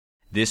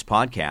This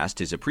podcast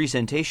is a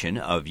presentation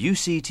of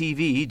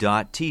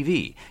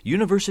UCTV.tv,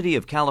 University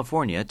of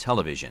California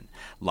Television.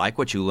 Like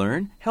what you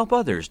learn? Help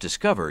others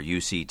discover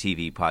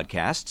UCTV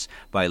podcasts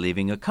by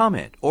leaving a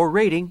comment or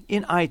rating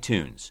in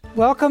iTunes.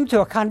 Welcome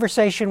to A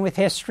Conversation with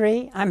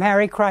History. I'm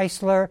Harry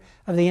Kreisler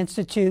of the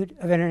Institute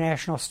of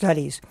International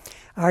Studies.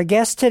 Our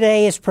guest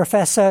today is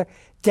Professor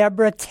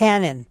Deborah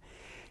Tannen.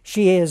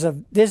 She is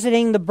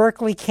visiting the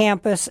Berkeley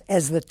campus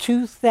as the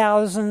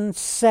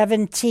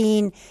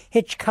 2017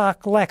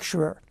 Hitchcock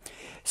Lecturer.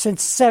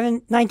 Since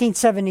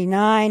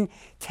 1979,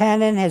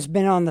 Tannen has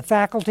been on the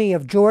faculty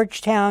of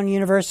Georgetown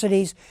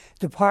University's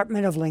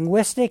Department of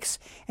Linguistics,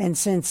 and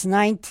since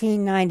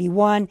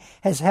 1991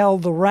 has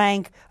held the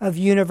rank of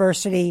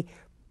university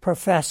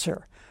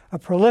professor. A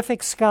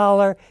prolific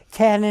scholar,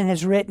 Tannen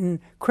has written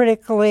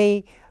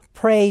critically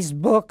praised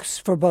books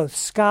for both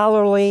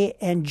scholarly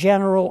and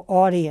general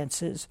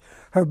audiences.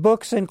 Her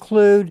books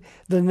include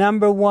the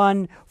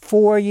 #1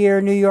 four-year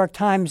New York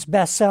Times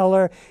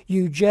bestseller,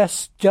 You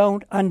Just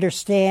Don't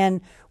Understand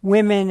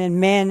Women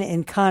and Men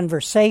in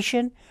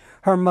Conversation.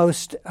 Her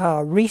most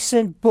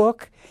recent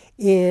book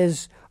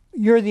is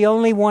You're the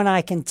Only One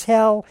I Can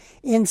Tell,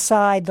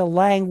 Inside the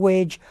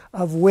Language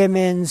of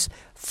Women's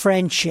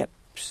Friendship.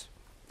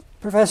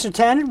 Professor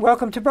Tannen,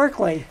 welcome to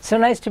Berkeley. So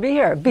nice to be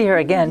here. Be here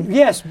again.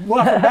 Yes,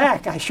 welcome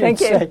back, I should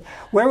say. Thank you.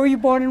 Where were you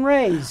born and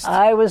raised?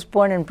 I was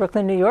born in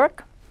Brooklyn, New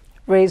York,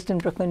 raised in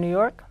Brooklyn, New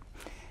York,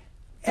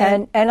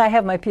 and I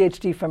have my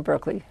PhD from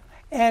Berkeley.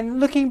 And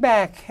looking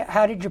back,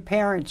 how did your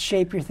parents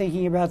shape your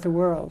thinking about the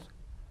world?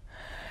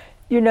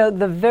 You know,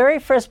 the very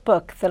first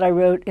book that I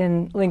wrote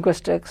in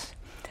linguistics,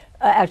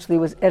 actually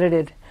was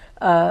edited,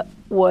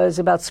 was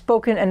about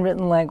spoken and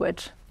written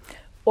language,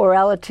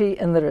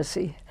 orality and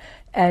literacy.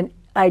 And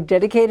I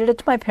dedicated it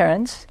to my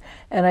parents,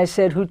 and I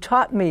said, who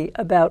taught me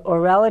about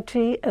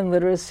orality and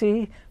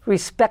literacy,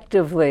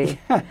 respectively.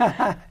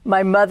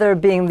 My mother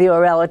being the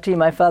orality,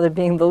 my father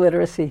being the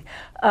literacy.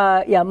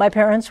 My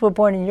parents were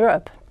born in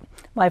Europe.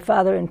 My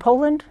father in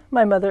Poland,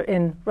 my mother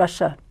in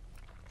Russia.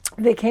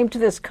 They came to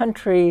this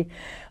country,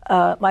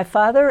 my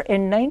father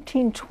in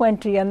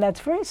 1920, and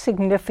that's very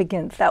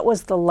significant. That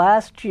was the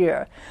last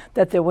year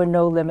that there were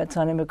no limits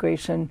on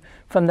immigration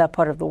from that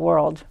part of the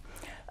world.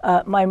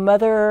 My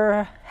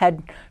mother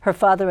had her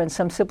father and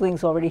some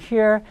siblings already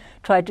here,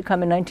 tried to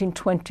come in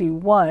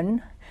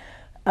 1921,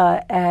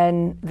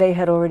 and they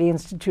had already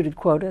instituted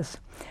quotas.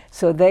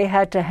 So they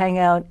had to hang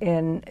out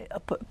in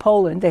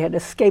Poland. They had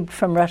escaped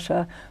from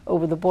Russia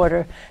over the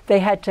border. They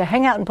had to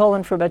hang out in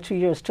Poland for about 2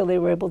 years till they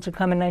were able to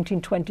come in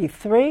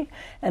 1923,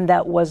 and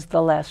that was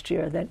the last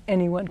year that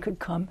anyone could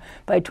come.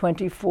 By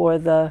 24,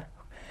 the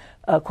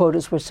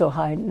quotas were so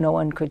high, no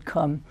one could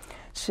come.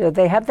 So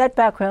they have that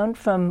background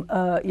from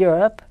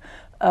Europe.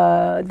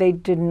 They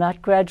did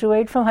not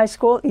graduate from high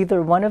school,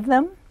 either one of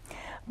them.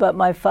 But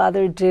my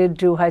father did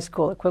do high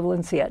school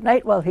equivalency at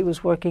night while he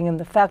was working in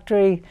the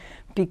factory,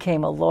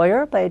 became a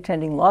lawyer by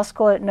attending law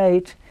school at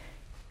night,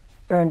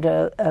 earned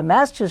a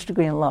master's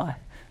degree in law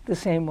the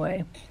same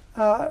way.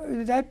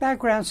 That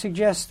background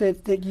suggests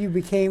that you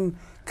became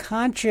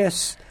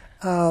conscious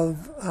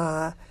of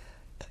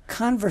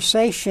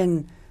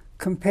conversation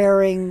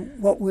comparing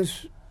what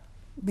was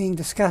being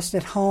discussed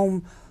at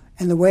home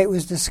and the way it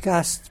was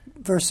discussed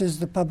versus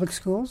the public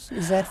schools?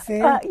 Is that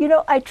fair?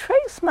 I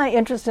trace my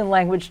interest in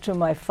language to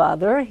my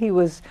father. He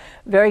was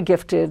very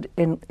gifted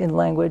in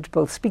language,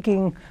 both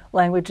speaking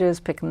languages,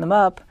 picking them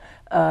up,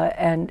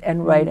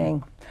 and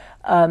writing.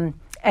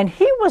 And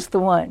he was the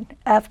one,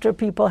 after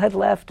people had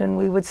left and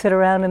we would sit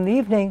around in the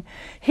evening,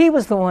 he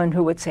was the one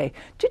who would say,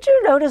 did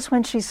you notice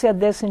when she said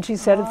this and she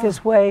said it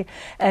this way?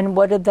 And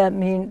what did that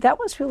mean? That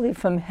was really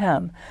from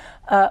him.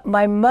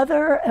 My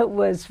mother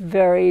was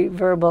very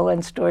verbal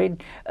and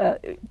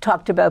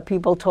talked about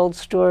people, told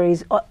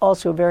stories,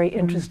 also very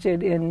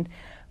interested in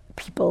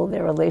people,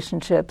 their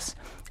relationships.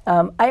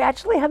 I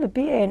actually have a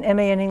BA and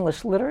MA in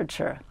English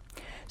literature.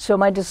 So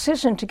my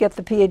decision to get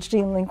the PhD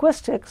in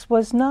linguistics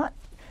was not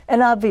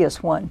an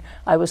obvious one.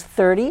 I was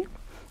 30.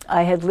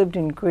 I had lived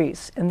in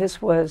Greece, and this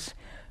was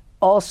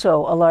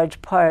also a large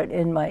part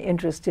in my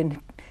interest in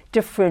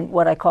different,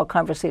 what I call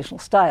conversational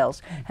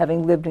styles,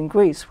 having lived in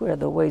Greece where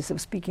the ways of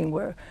speaking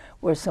were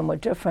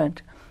somewhat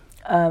different.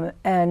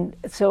 And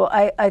so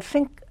I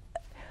think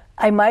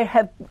I might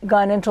have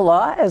gone into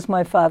law as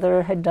my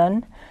father had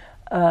done,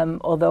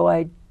 although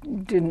I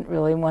didn't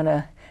really want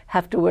to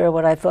have to wear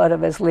what I thought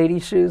of as lady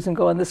shoes and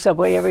go on the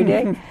subway every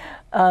day.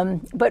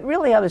 But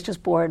really I was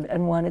just bored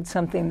and wanted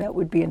something that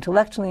would be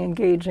intellectually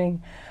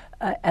engaging.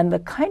 And the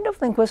kind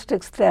of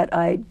linguistics that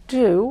I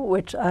do,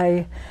 which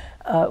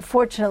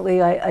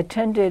fortunately, I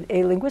attended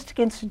a linguistic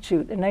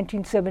institute in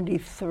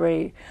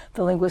 1973.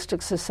 The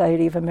Linguistic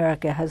Society of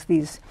America has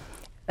these,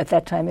 at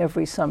that time,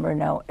 every summer,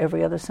 now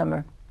every other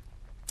summer.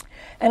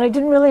 And I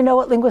didn't really know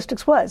what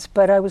linguistics was,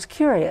 but I was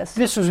curious.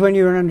 This was when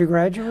you were an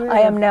undergraduate? I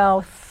am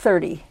now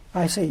 30.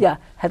 I see. Yeah,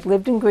 had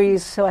lived in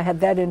Greece, so I had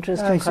that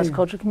interest in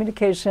cross-cultural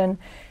communication,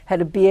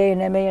 had a BA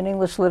and MA in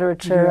English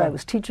literature. Yeah. I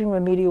was teaching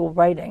remedial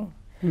writing.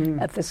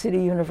 at the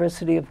City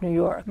University of New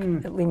York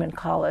at Lehman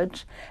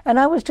College. And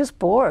I was just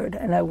bored,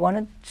 and I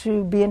wanted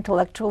to be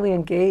intellectually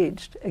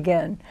engaged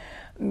again.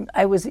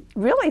 I was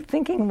really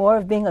thinking more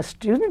of being a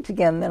student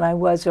again than I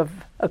was of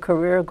a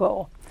career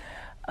goal.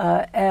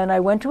 And I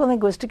went to a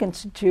linguistic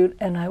institute,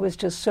 and I was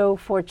just so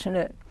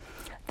fortunate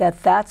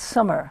that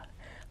summer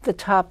the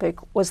topic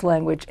was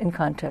language in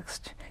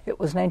context. It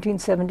was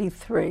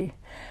 1973.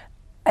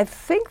 I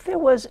think there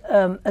was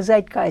a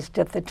zeitgeist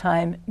at the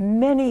time.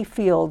 Many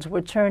fields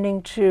were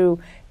turning to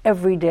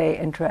everyday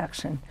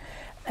interaction,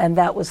 and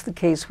that was the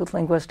case with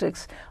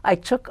linguistics. I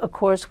took a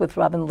course with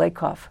Robin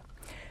Lakoff,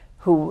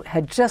 who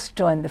had just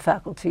joined the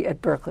faculty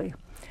at Berkeley,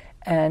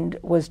 and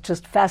was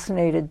just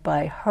fascinated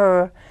by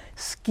her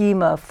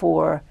schema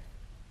for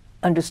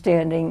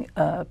understanding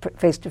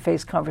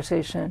face-to-face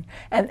conversation.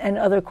 And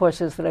other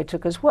courses that I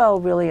took as well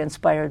really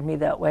inspired me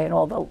that way, and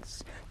all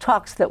those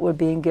talks that were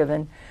being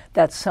given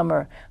that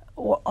summer,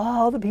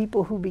 all the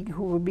people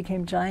who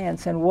became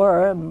giants and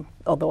were,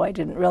 although I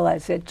didn't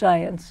realize it,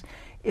 giants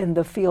in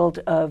the field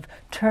of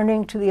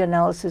turning to the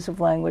analysis of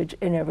language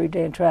in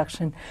everyday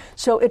interaction.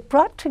 So it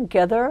brought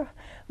together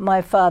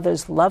my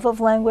father's love of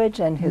language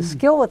and his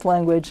skill with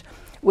language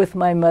with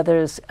my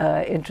mother's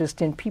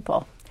interest in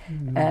people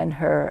and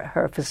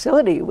her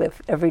facility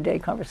with everyday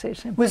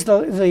conversation. Was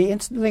the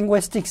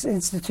Linguistics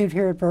Institute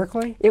here at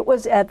Berkeley? It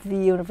was at the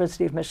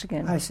University of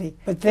Michigan. I see.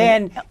 But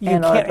then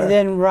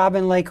then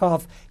Robin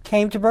Lakoff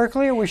came to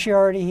Berkeley, or was she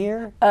already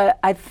here?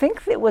 I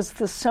think it was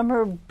the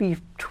summer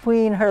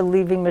between her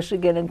leaving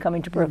Michigan and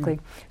coming to Berkeley.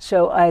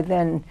 So I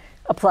then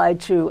applied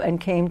to and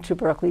came to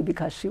Berkeley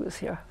because she was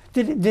here.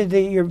 Did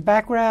your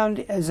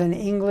background as an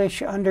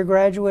English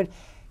undergraduate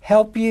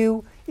help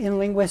you in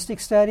linguistic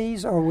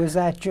studies, or was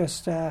that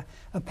just a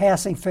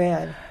passing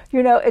fad?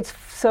 You know, it's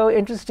so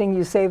interesting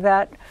you say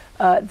that.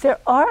 There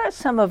are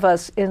some of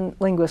us in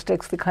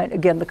linguistics, the kind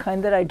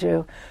that I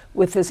do,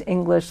 with this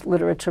English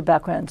literature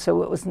background.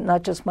 So it was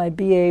not just my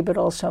BA, but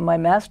also my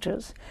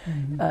master's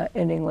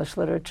in English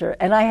literature.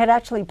 And I had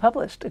actually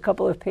published a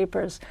couple of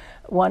papers,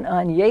 one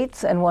on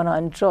Yeats and one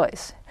on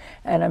Joyce.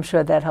 And I'm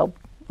sure that helped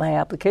my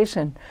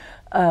application.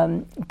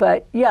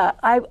 But yeah,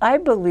 I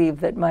believe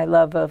that my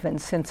love of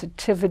and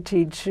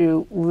sensitivity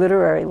to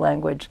literary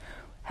language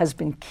has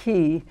been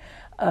key.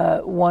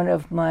 One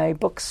of my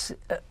books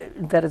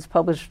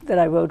that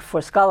I wrote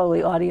for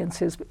scholarly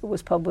audiences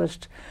was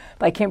published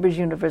by Cambridge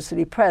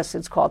University Press.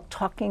 It's called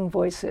Talking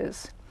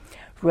Voices: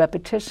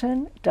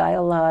 Repetition,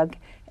 Dialogue,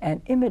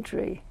 and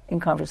Imagery in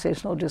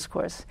Conversational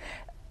Discourse.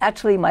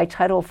 Actually, my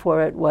title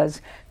for it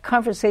was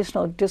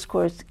Conversational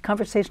Discourse,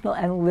 Conversational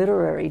and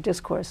Literary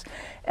Discourse.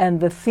 And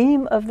the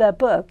theme of that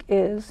book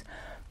is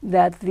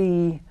that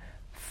the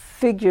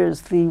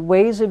figures, the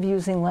ways of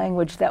using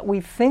language that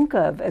we think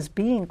of as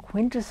being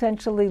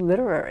quintessentially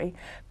literary,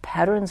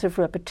 patterns of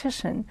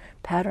repetition,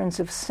 patterns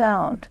of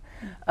sound,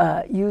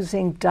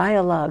 using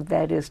dialogue,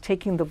 that is,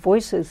 taking the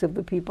voices of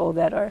the people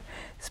that are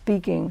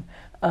speaking,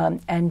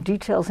 and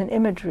details and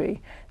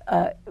imagery.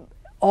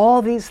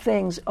 All these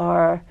things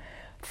are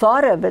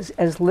thought of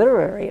as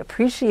literary,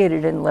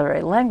 appreciated in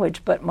literary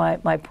language, but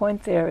my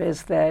point there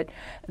is that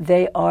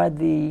they are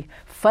the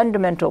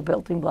fundamental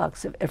building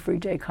blocks of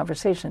everyday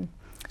conversation.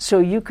 So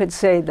you could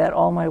say that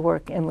all my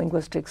work in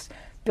linguistics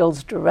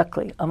builds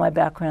directly on my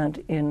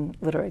background in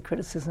literary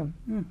criticism.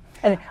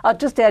 And I'll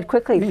just add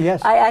quickly,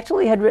 yes. I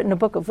actually had written a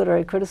book of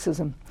literary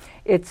criticism.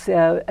 It's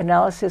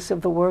analysis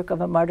of the work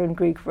of a modern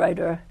Greek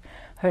writer.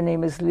 Her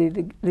name is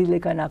Lili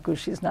Ganakou.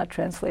 She's not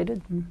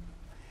translated.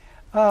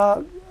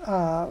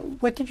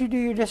 What did you do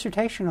your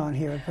dissertation on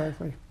here at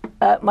Berkeley?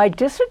 My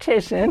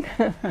dissertation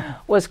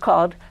was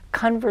called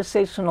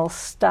Conversational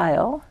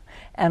Style,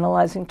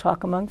 Analyzing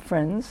Talk Among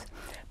Friends,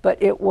 but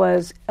it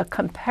was a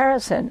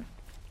comparison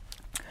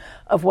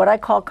of what I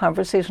call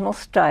conversational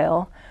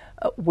style,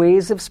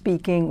 ways of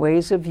speaking,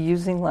 ways of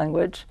using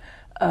language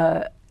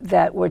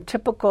that were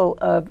typical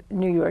of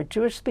New York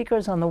Jewish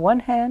speakers on the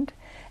one hand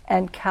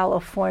and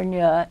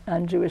California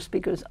non-Jewish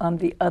speakers on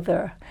the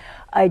other.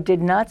 I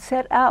did not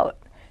set out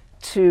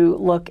to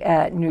look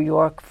at New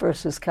York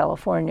versus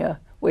California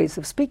ways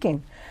of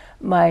speaking.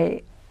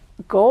 My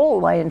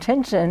goal, my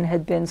intention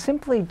had been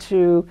simply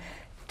to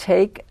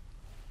take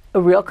a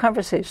real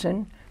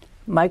conversation,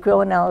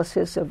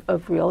 microanalysis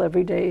of real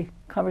everyday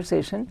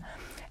conversation,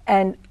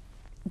 and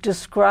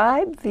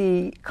describe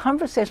the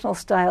conversational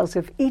styles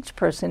of each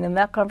person in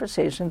that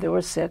conversation. There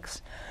were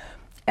 6,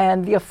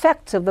 and the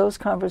effects of those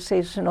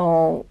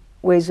conversational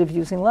ways of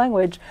using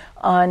language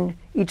on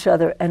each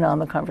other and on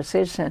the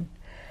conversation.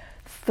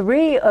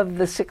 3 of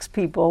the 6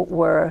 people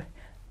were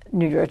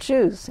New York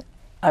Jews.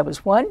 I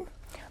was one,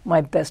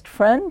 my best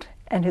friend,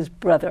 and his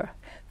brother.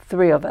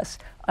 3 of us.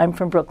 I'm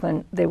from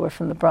Brooklyn. They were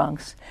from the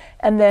Bronx.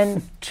 And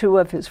then 2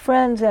 of his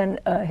friends and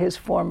his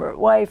former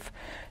wife.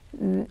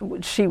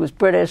 She was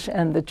British,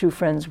 and the 2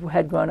 friends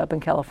had grown up in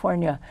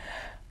California.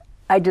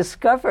 I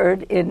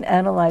discovered in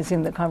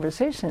analyzing the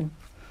conversation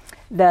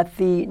that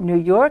the New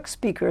York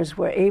speakers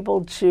were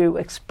able to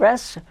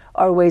express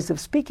our ways of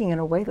speaking in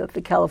a way that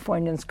the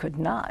Californians could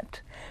not,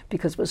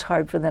 because it was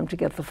hard for them to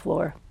get the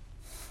floor.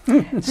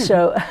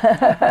 So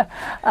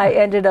I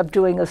ended up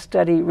doing a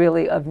study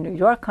really of New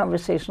York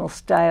conversational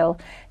style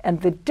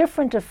and the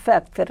different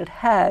effect that it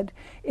had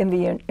in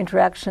the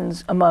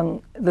interactions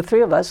among the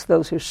three of us,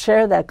 those who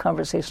share that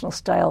conversational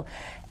style,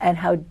 and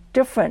how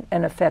different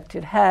an effect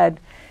it had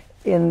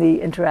in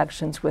the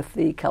interactions with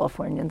the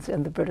Californians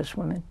and the British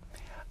women.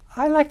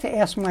 I like to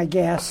ask my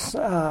guests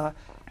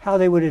how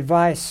they would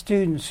advise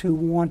students who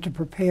want to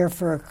prepare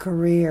for a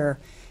career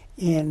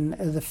in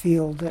the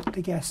field that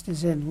the guest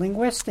is in,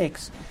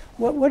 linguistics.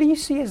 What do you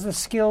see as the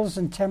skills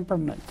and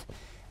temperament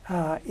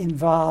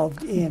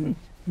involved in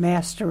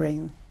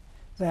mastering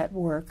that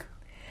work?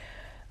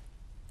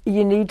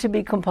 You need to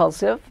be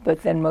compulsive,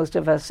 but then most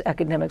of us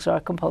academics are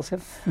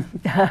compulsive.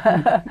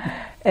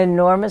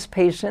 Enormous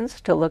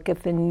patience to look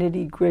at the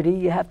nitty-gritty.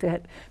 You have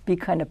to be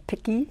kind of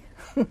picky.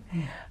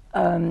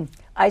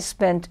 I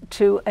spent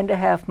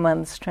 2.5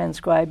 months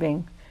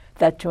transcribing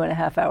that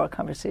 2.5-hour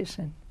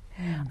conversation.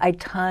 I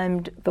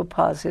timed the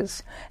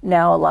pauses.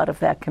 Now a lot of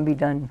that can be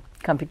done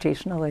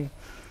computationally.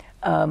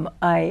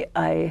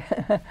 I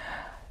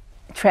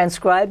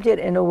transcribed it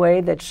in a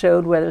way that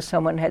showed whether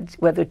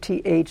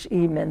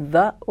THE meant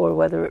the or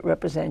whether it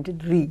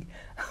represented re.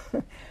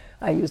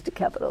 I used a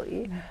capital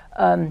E.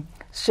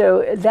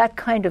 So that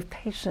kind of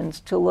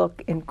patience to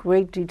look in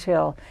great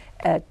detail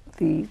at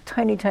the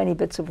tiny, tiny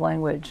bits of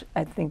language,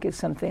 I think, is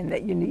something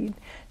that you need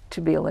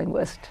to be a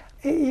linguist.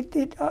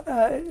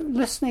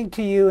 Listening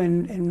to you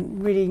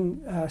and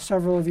reading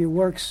several of your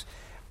works,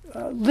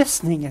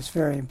 listening is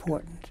very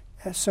important.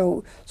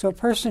 So a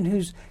person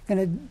who's going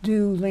to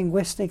do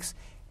linguistics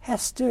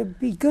has to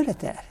be good at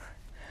that.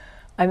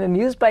 I'm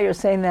amused by your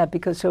saying that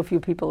because so few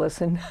people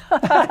listen,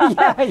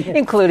 yeah.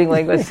 including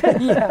linguists.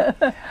 Yeah.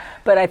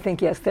 But I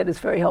think, yes, that is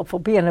very helpful.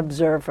 Be an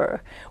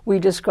observer. We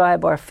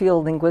describe our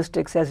field,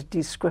 linguistics, as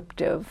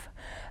descriptive,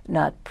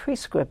 not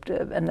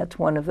prescriptive, and that's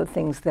one of the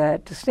things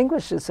that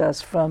distinguishes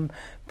us from,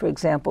 for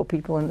example,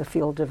 people in the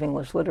field of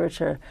English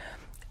literature,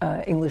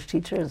 English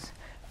teachers.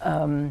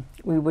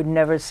 We would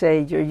never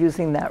say, you're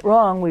using that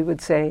wrong. We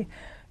would say,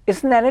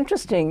 isn't that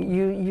interesting?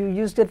 You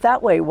used it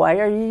that way. Why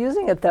are you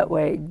using it that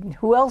way?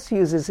 Who else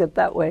uses it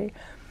that way?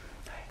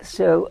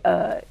 So,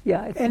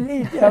 yeah.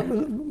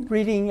 And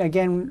reading,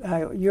 again,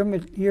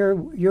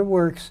 your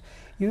works,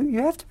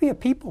 you have to be a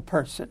people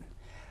person.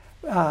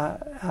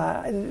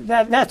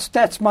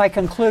 That's my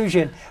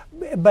conclusion,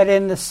 but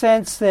in the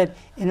sense that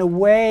in a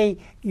way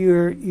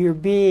you're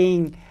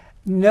being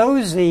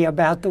nosy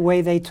about the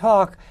way they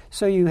talk,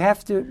 so you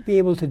have to be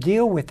able to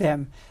deal with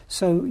them.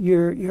 So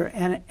your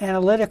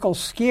analytical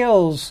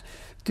skills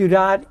do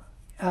not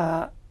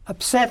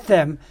upset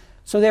them.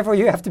 So therefore,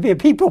 you have to be a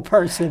people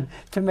person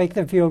to make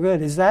them feel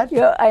good. Is that?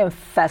 Yeah, I am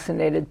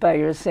fascinated by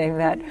your saying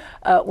that.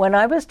 When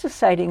I was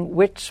deciding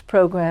which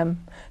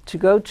program to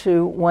go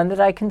to, one that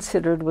I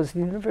considered was the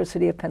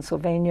University of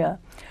Pennsylvania,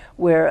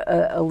 where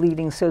a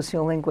leading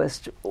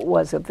sociolinguist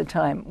was at the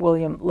time,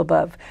 William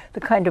Labov. The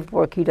kind of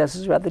work he does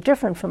is rather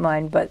different from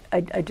mine, but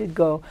I did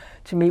go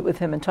to meet with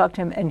him and talk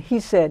to him, and he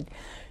said,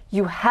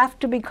 you have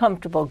to be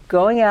comfortable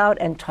going out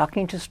and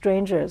talking to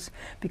strangers,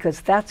 because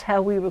that's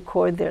how we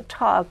record their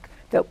talk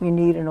that we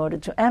need in order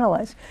to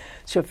analyze.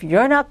 So if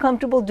you're not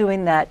comfortable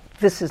doing that,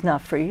 this is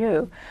not for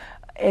you.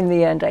 In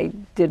the end, I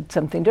did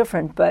something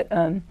different, but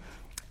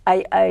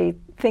I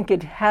think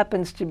it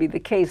happens to be the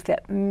case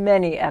that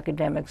many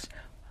academics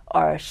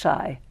are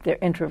shy. They're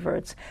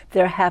introverts.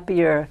 They're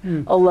happier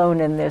alone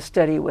in their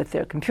study with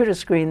their computer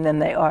screen than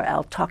they are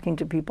out talking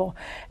to people.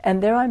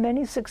 And there are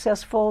many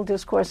successful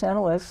discourse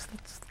analysts.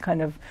 It's the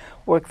kind of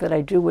work that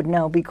I do would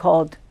now be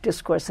called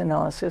discourse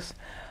analysis.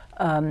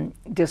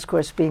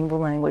 Discourse being the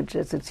language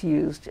as it's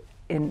used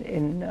in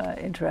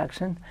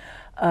interaction.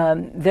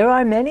 There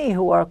are many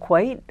who are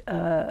quite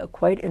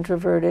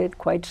introverted,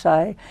 quite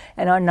shy,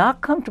 and are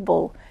not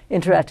comfortable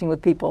interacting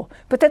with people.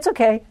 But that's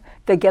okay.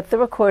 They get the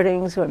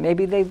recordings, or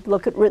maybe they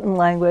look at written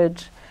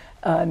language,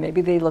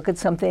 maybe they look at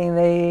something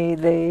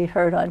they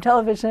heard on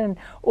television,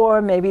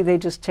 or maybe they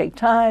just take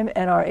time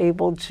and are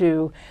able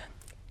to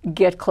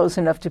get close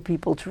enough to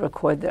people to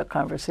record their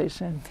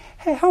conversation.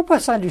 Hey, help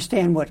us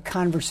understand what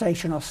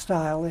conversational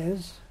style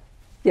is.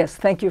 Yes,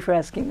 thank you for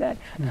asking that.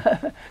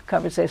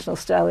 Conversational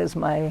style is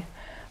my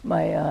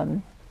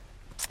main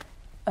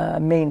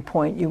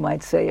point, you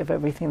might say, of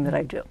everything that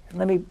I do.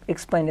 Let me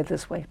explain it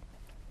this way.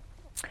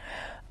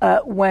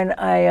 When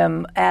I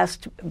am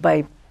asked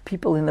by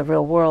people in the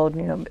real world,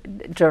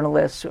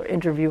 journalists or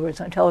interviewers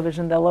on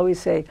television, they'll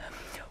always say,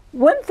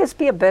 wouldn't this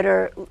be a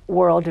better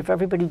world if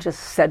everybody just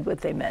said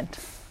what they meant?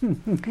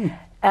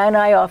 And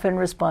I often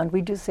respond,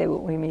 we do say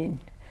what we mean,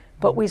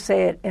 but we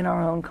say it in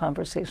our own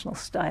conversational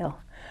style.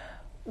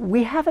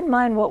 We have in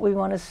mind what we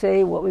want to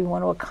say, what we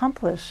want to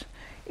accomplish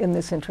in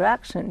this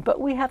interaction, but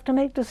we have to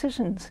make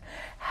decisions,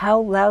 how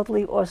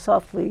loudly or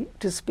softly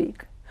to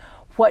speak,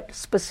 what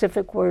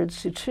specific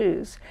words to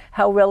choose,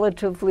 how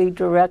relatively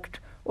direct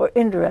or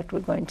indirect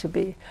we're going to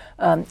be.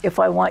 If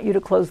I want you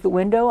to close the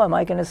window, am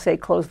I going to say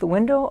close the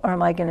window, or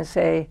am I going to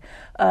say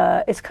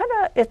it's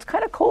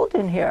kind of cold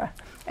in here,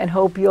 and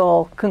hope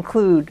you'll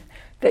conclude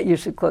that you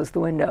should close the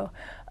window?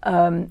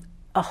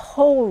 A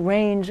whole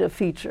range of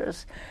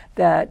features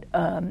that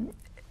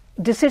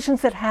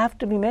decisions that have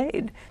to be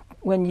made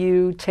when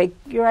you take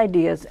your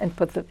ideas and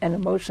and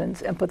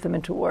emotions and put them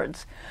into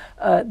words.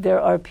 There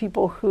are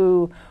people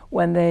who,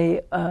 when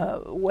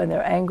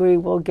they're angry,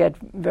 will get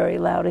very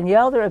loud and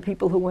yell. There are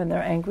people who, when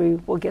they're angry,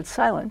 will get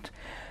silent.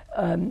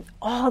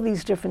 All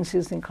these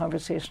differences in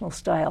conversational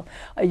style.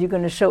 Are you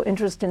going to show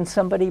interest in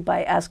somebody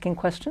by asking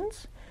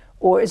questions,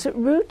 or is it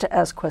rude to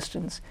ask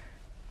questions?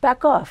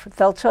 Back off.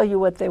 They'll tell you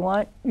what they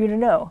want you to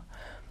know.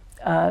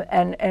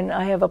 And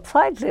I have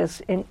applied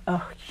this in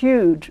a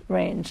huge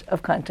range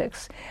of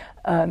contexts.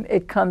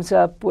 It comes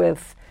up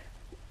with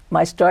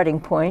my starting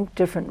point,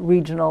 different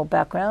regional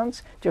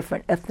backgrounds,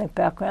 different ethnic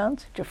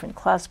backgrounds, different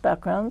class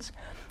backgrounds,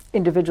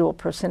 individual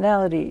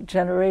personality,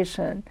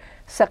 generation,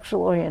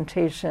 sexual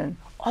orientation,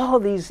 all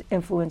these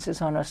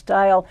influences on our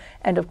style,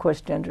 and of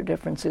course gender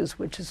differences,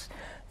 which is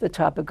the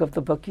topic of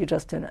the book you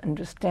just didn't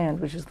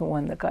understand, which is the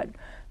one that got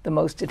the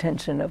most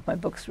attention of my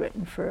books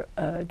written for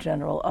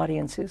general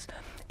audiences.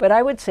 But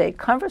I would say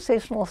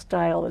conversational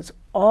style is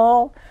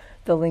all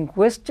the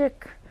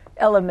linguistic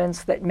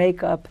elements that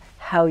make up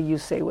how you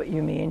say what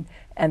you mean,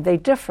 and they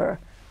differ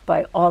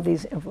by all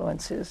these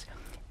influences.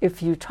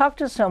 If you talk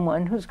to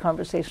someone whose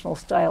conversational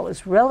style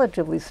is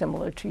relatively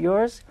similar to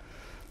yours,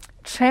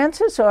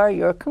 chances are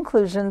your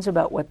conclusions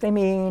about what they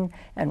mean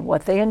and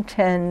what they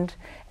intend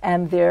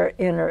and their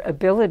inner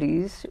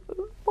abilities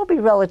will be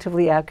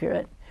relatively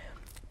accurate.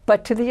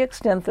 But to the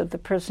extent that the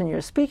person you're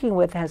speaking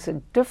with has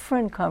a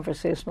different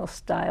conversational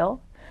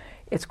style,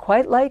 it's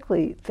quite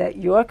likely that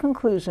your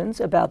conclusions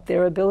about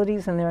their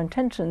abilities and their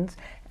intentions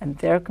and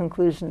their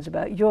conclusions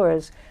about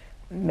yours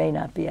may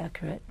not be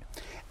accurate.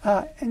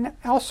 And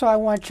also I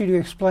want you to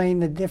explain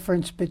the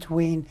difference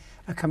between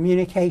a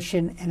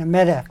communication and a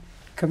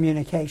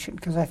meta-communication,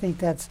 because I think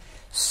that's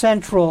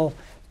central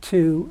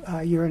to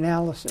your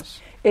analysis.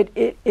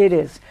 It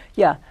is,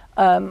 yeah.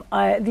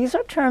 These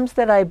are terms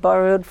that I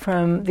borrowed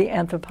from the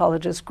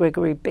anthropologist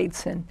Gregory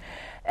Bateson.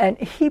 And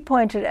he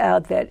pointed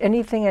out that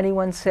anything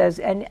anyone says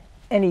and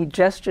any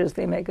gestures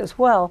they make as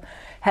well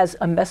has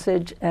a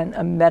message and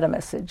a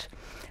meta-message.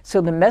 So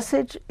the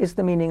message is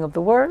the meaning of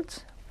the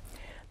words.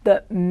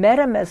 The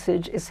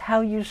meta-message is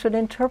how you should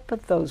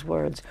interpret those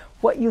words,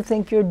 what you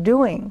think you're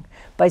doing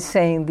by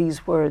saying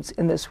these words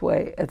in this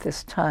way at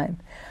this time.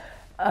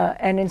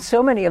 And in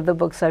so many of the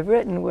books I've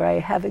written where I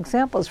have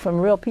examples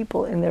from real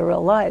people in their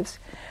real lives,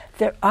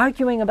 they're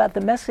arguing about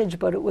the message,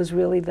 but it was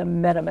really the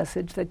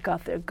meta-message that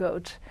got their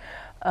goat.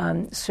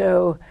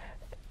 So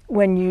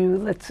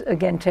when let's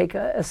again take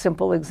a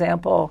simple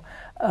example,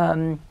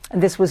 and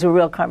this was a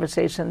real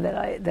conversation that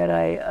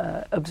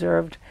I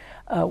observed,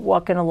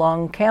 walking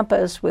along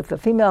campus with a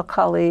female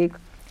colleague,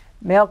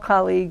 male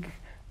colleague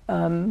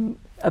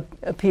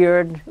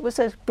appeared. It was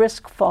a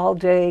brisk fall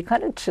day,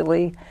 kind of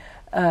chilly,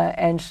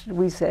 and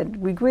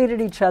we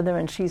greeted each other,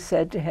 and she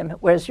said to him,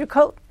 "Where's your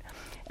coat?"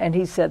 And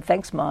he said,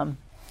 "Thanks, Mom."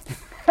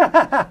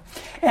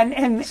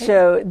 and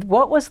so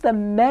what was the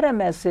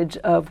meta-message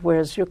of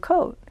 "Where's your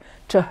coat"?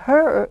 To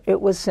her, it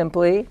was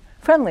simply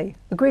friendly,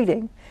 a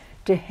greeting.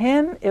 To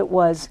him, it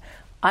was,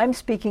 I'm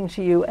speaking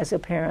to you as a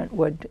parent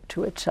would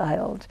to a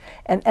child.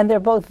 And they're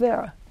both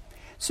there.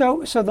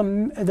 So the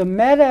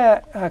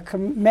meta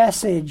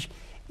message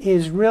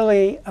is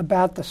really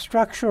about the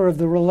structure of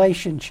the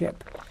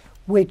relationship,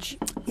 which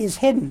is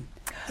hidden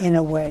in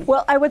a way.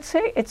 Well, I would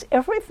say it's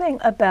everything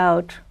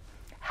about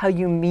how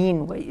you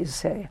mean what you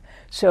say.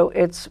 So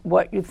it's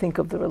what you think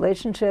of the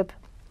relationship.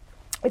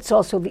 It's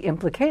also the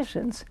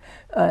implications.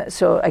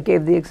 So I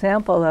gave the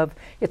example of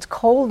it's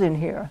cold in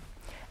here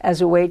as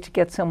a way to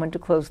get someone to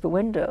close the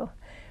window.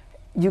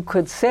 You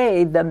could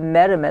say the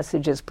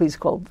meta-message is please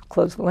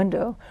close the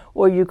window,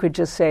 or you could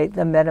just say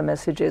the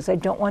meta-message is I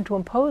don't want to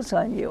impose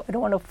on you. I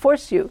don't want to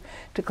force you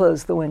to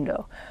close the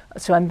window.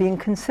 So I'm being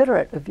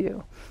considerate of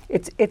you.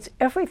 It's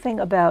everything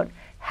about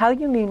how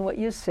you mean what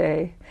you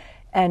say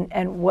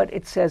and what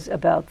it says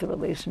about the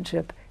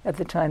relationship at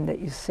the time that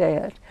you say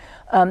it.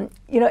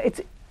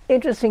 It's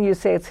interesting you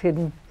say it's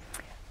hidden.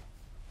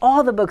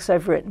 All the books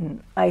I've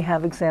written, I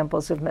have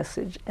examples of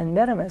message and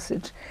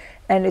meta-message.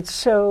 And it's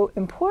so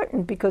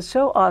important because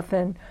so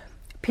often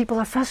people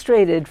are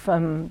frustrated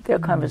from their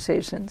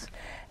conversations.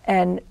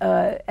 And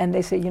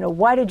they say,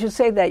 why did you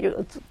say that?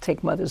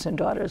 Take mothers and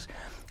daughters,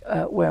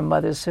 where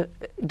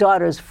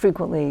daughters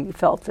frequently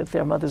felt that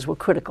their mothers were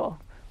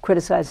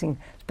criticizing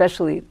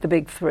especially the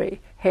big three,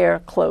 hair,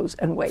 clothes,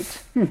 and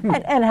weight,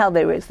 and how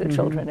they raise their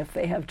children if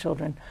they have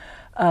children.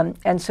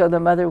 And so the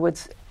mother would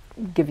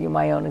give you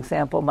my own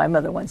example. My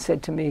mother once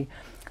said to me,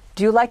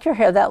 "Do you like your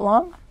hair that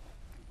long?"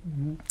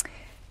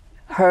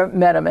 Her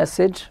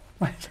meta-message,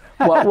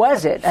 what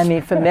was it? I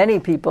mean, for many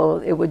people,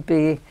 it would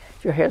be,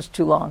 your hair's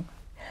too long.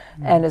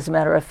 And as a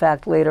matter of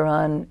fact, later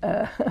on,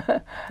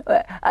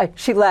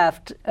 she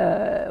laughed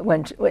at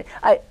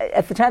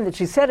the time that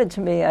she said it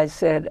to me.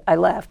 I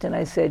laughed and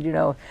I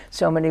said,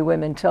 so many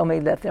women tell me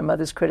that their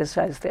mothers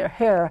criticize their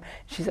hair.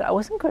 She said, I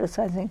wasn't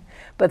criticizing.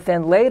 But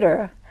then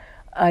later,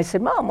 I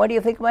said, Mom, what do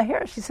you think of my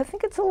hair? She said, I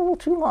think it's a little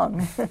too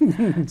long.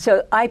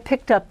 So I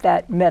picked up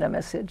that meta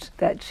message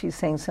that she's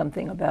saying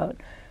something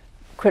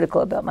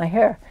critical about my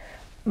hair.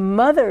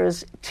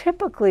 Mothers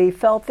typically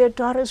felt their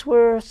daughters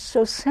were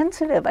so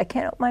sensitive. I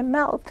can't open my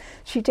mouth.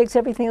 She takes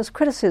everything as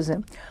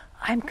criticism.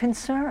 I'm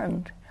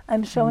concerned.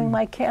 I'm showing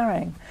my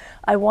caring.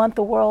 I want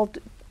the world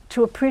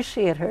to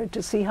appreciate her,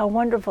 to see how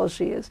wonderful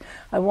she is.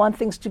 I want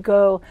things to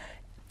go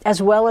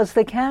as well as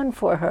they can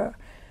for her.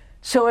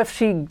 So if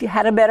she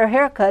had a better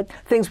haircut,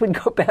 things would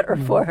go better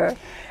for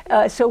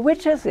her. So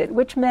which is it?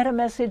 Which meta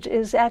message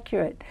is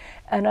accurate?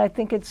 And I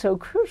think it's so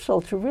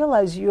crucial to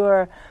realize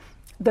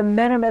the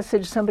meta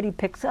message somebody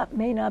picks up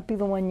may not be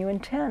the one you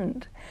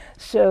intend.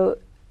 So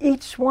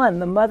each one,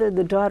 the mother,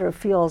 the daughter,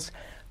 feels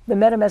the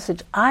meta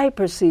message I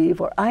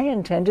perceive or I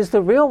intend is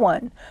the real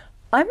one.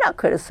 I'm not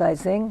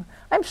criticizing.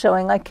 I'm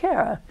showing I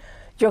care.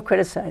 You're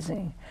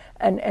criticizing.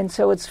 And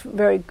so it's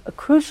a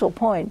crucial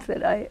point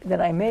that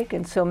I make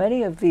in so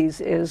many of these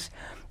is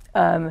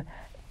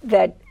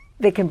that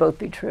they can both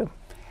be true.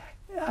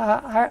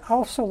 I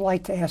also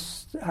like to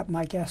ask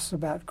my guests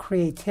about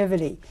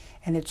creativity,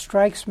 and it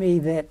strikes me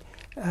that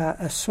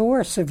a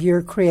source of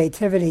your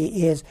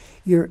creativity is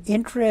your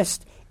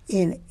interest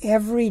in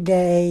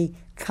everyday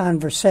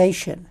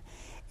conversation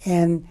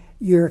and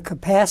your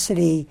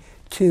capacity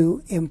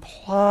to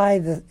apply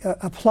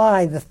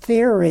the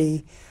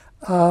theory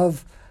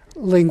of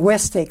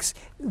linguistics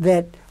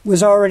that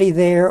was already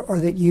there or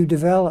that you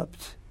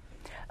developed.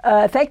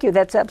 Thank you.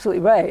 That's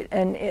absolutely right.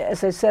 And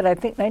as I said, I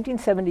think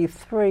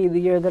 1973, the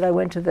year that I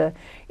went to the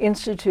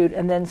Institute,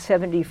 and then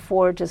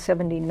 74 to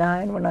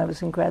 79 when I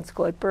was in grad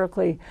school at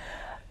Berkeley,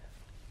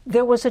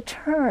 there was a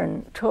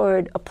turn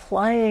toward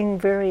applying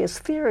various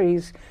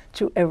theories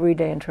to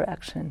everyday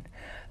interaction.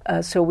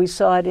 So we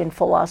saw it in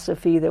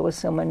philosophy. There was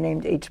someone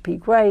named H.P.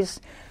 Grice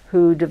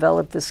who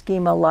developed the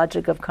schema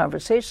logic of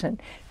conversation.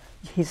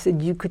 He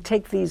said you could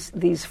take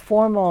these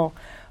formal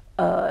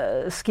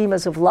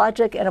schemas of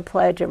logic and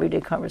apply it to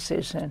everyday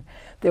conversation.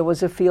 There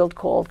was a field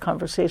called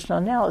conversational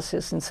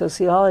analysis in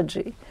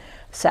sociology,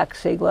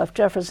 Sachs, Shagloff,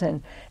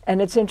 Jefferson.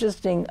 And it's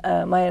interesting,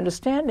 my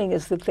understanding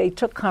is that they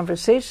took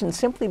conversation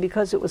simply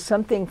because it was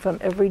something from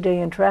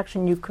everyday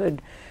interaction you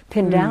could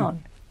pin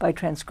down by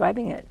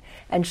transcribing it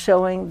and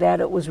showing that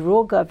it was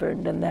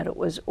rule-governed and that it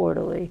was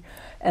orderly.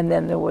 And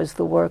then there was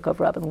the work of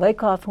Robin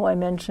Lakoff, who I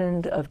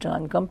mentioned, of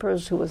John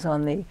Gumpers, who was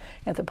on the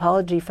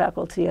anthropology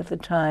faculty at the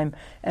time,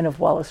 and of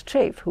Wallace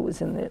Chafe, who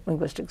was in the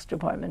linguistics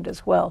department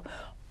as well.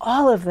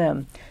 All of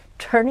them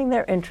turning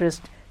their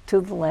interest to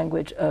the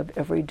language of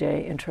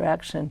everyday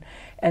interaction.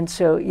 And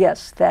so,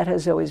 yes, that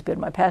has always been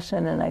my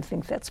passion, and I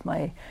think that's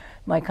my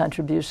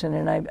contribution.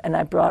 And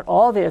I brought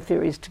all their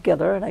theories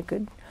together, and I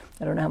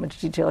don't know how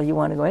much detail you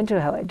want to go into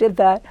how I did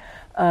that,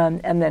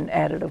 and then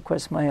added, of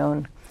course, my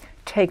own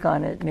take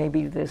on it,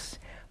 maybe this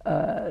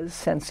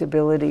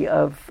sensibility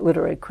of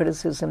literary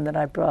criticism that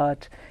I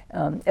brought,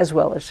 as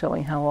well as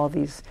showing how all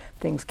these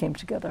things came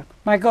together.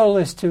 My goal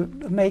is to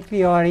make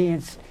the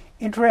audience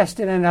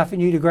interested enough in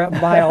you to go out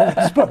and buy all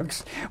these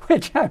books,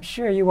 which I'm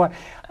sure you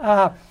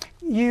are.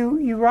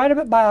 You write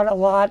about a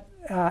lot,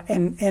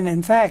 and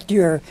in fact,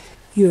 were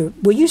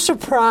you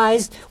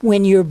surprised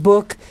when your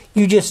book,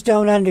 You Just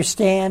Don't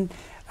Understand,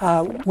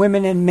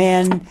 Women and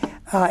Men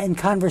in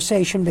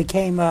Conversation,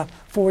 became a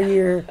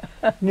 4-year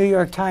New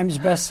York Times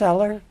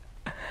bestseller?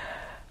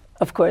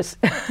 Of course.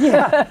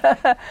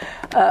 Yeah.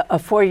 A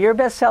 4-year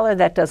bestseller,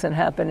 that doesn't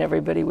happen.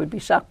 Everybody would be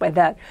shocked by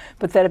that.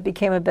 But that it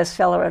became a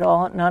bestseller at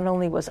all, not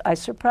only was I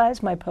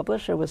surprised, my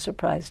publisher was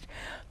surprised.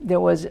 There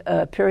was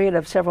a period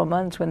of several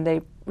months when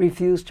they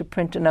refused to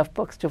print enough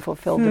books to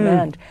fulfill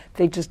demand.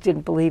 They just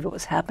didn't believe it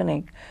was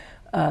happening.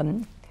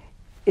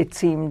 It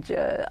seemed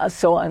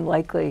so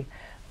unlikely.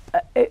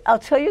 I'll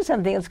tell you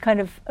something. It's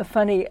kind of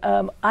funny.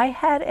 I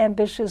had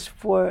ambitions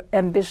for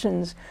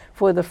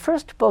the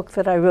first book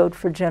that I wrote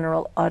for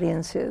general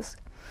audiences.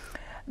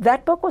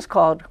 That book was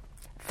called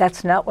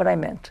That's Not What I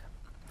Meant.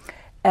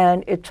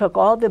 And it took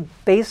all the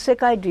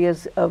basic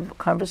ideas of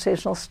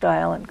conversational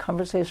style and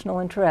conversational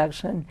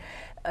interaction.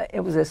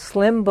 It was a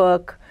slim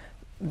book,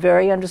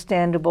 very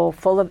understandable,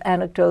 full of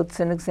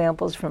anecdotes and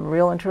examples from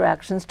real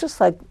interactions,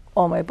 just like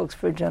all my books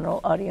for general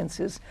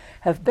audiences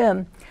have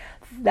been.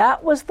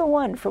 That was the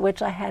one for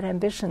which I had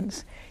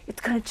ambitions. It's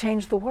going to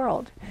change the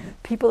world.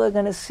 People are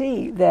going to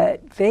see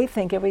that they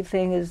think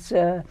everything is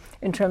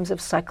in terms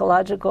of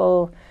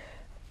psychological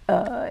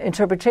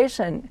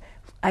interpretation.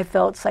 I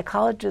felt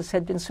psychologists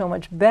had been so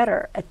much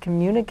better at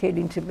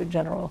communicating to the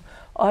general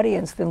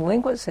audience than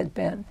linguists had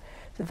been.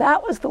 So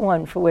that was the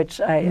one for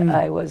which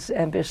I was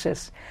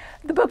ambitious.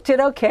 The book did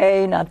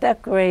okay, not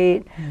that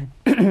great.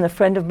 A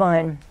friend of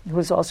mine, who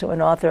was also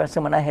an author,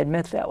 someone I had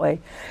met that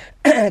way,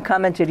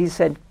 commented, he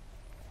said,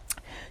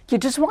 you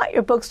just want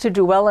your books to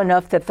do well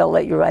enough that they'll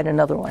let you write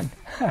another one.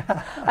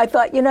 I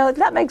thought,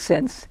 that makes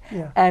sense.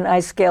 Yeah. And I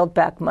scaled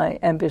back my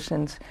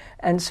ambitions.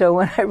 And so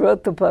when I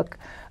wrote the book,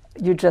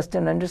 You Just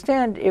Didn't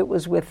Understand, it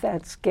was with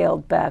that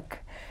scaled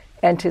back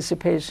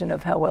anticipation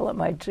of how well it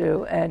might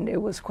do, and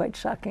it was quite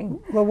shocking.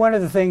 Well, one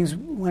of the things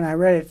when I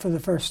read it for the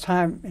first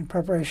time in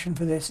preparation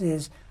for this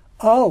is,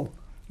 oh,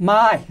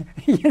 my,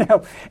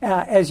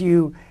 as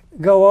you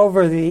go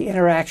over the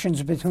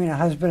interactions between a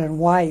husband and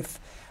wife,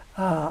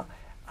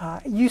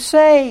 you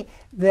say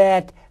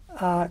that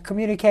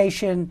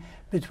communication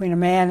between a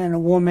man and a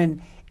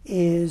woman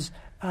is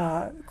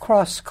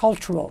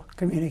cross-cultural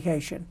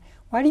communication.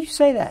 Why do you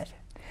say that?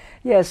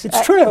 Yes. It's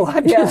true.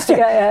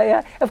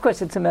 Yeah. Of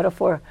course, it's a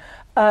metaphor.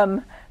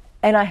 And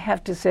I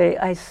have to say,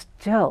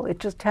 it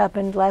just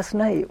happened last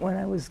night when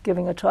I was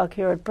giving a talk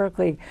here at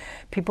Berkeley.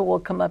 People will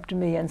come up to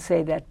me and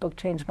say, that book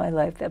changed my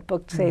life, that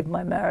book saved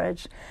my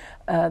marriage,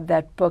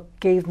 that book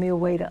gave me a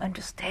way to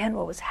understand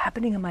what was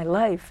happening in my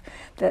life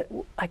that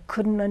I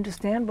couldn't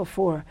understand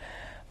before.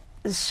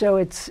 So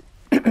it's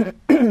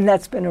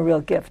that's been a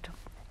real gift.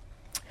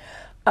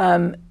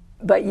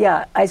 But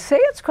yeah, I say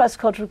it's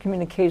cross-cultural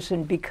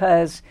communication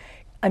because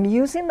I'm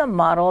using the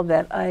model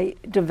that I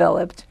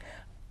developed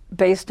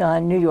based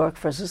on New York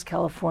versus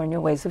California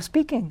ways of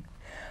speaking.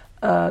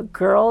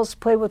 Girls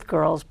play with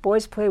girls,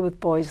 boys play with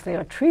boys. They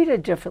are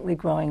treated differently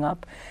growing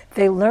up.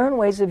 They learn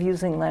ways of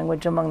using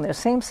language among their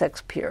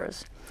same-sex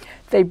peers.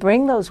 They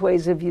bring those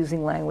ways of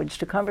using language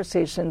to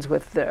conversations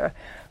with their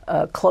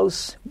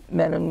close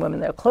men and women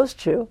they're close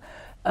to.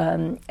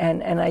 And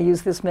I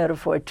use this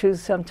metaphor too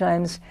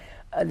sometimes,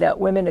 that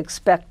women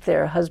expect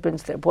their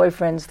husbands, their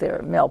boyfriends,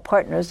 their male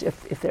partners,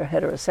 if they're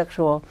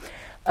heterosexual,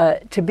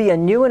 to be a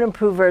new and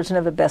improved version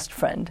of a best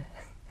friend.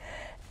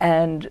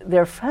 And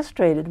they're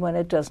frustrated when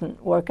it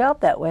doesn't work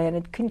out that way, and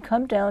it can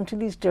come down to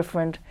these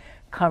different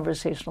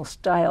conversational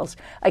styles.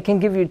 I can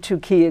give you two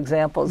key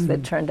examples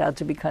that turned out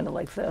to be kind of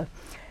like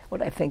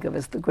what I think of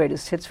as the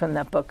greatest hits from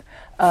that book.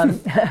 One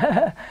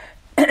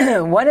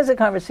is a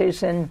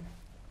conversation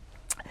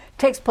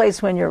takes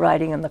place when you're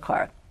riding in the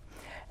car.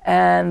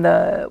 And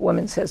the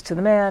woman says to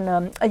the man,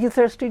 are you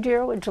thirsty,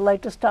 dear? Would you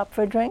like to stop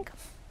for a drink?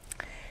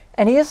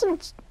 And he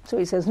isn't, so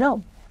he says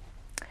no.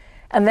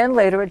 And then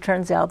later it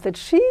turns out that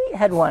she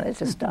had wanted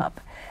to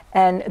stop.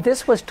 And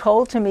this was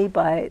told to me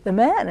by the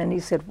man, and he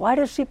said, why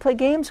does she play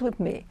games with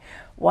me?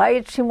 Why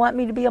did she want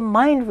me to be a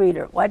mind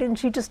reader? Why didn't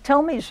she just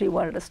tell me she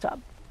wanted to stop?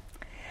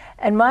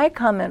 And my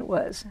comment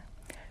was,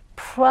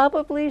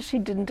 probably she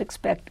didn't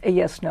expect a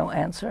yes-no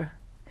answer.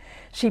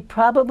 She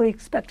probably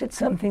expected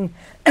something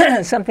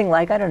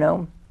like, I don't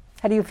know,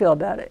 how do you feel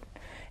about it?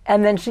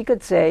 And then she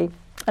could say,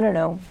 I don't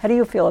know, how do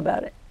you feel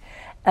about it?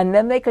 And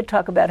then they could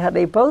talk about how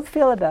they both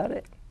feel about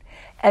it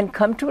and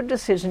come to a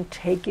decision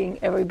taking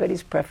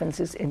everybody's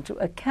preferences into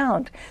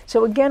account.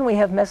 So again, we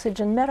have message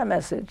and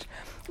meta-message.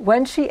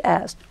 When she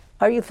asked,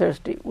 are you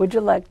thirsty? Would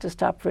you like to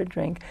stop for a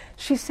drink?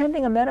 She's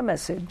sending a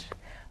meta-message.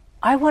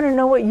 I want to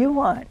know what you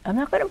want. I'm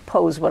not going to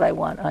impose what I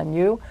want on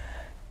you.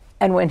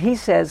 And when he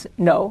says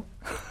no,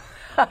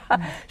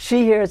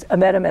 she hears a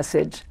meta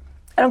message.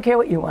 I don't care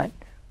what you want.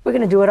 We're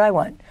going to do what I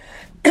want.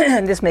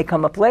 And this may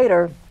come up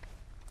later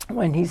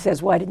when he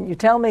says, why didn't you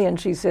tell me? And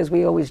she says,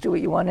 we always do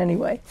what you want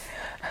anyway.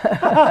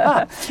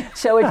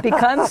 So it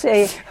becomes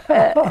a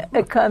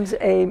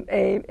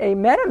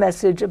meta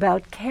message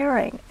about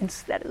caring. And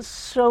that is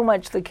so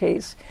much the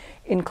case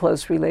in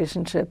close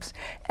relationships.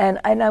 And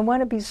I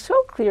want to be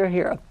so clear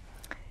here.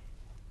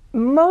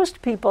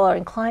 Most people are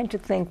inclined to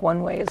think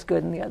one way is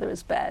good and the other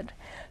is bad.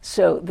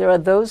 So there are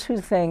those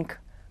who think,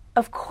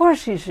 of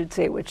course she should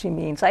say what she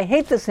means. I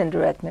hate this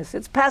indirectness.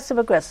 It's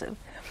passive-aggressive.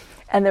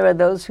 And there are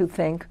those who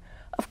think,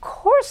 of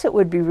course it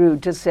would be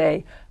rude to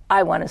say,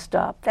 I want to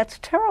stop. That's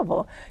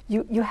terrible.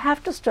 You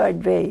have to start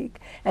vague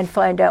and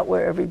find out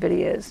where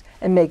everybody is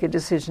and make a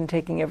decision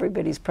taking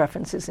everybody's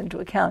preferences into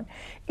account.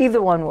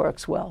 Either one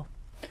works well.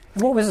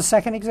 What was the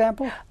second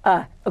example?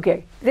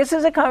 Okay. This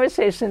is a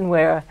conversation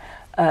where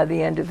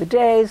the end of the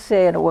day,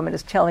 say, and a woman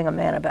is telling a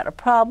man about a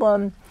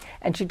problem,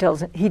 and he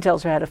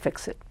tells her how to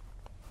fix it.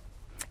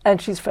 And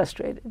she's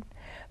frustrated.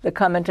 The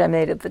comment I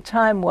made at the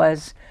time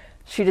was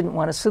she didn't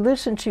want a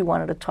solution, she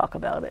wanted to talk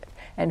about it.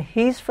 And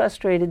he's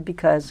frustrated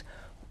because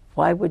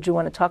why would you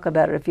want to talk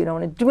about it if you don't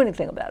want to do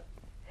anything about it?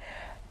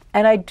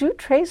 And I do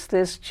trace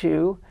this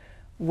to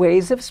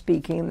ways of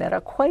speaking that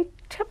are quite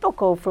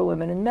typical for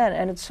women and men.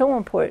 And it's so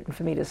important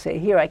for me to say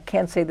here, I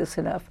can't say this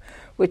enough.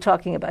 We're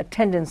talking about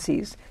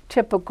tendencies,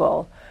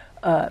 typical,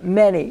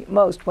 many,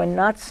 most. We're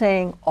not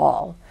saying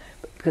all,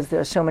 because there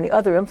are so many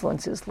other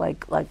influences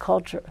like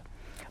culture.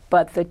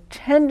 But the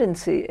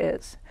tendency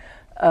is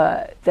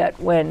that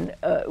when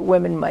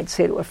women might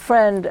say to a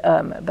friend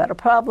about a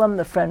problem,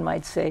 the friend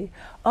might say,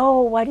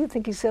 oh, why do you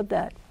think he said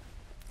that?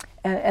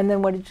 And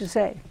then what did you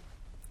say?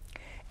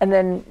 And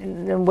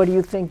then what do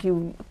you think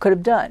you could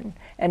have done?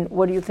 And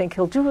what do you think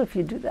he'll do if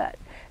you do that?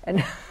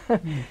 And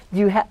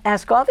you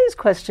ask all these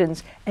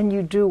questions, and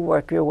you do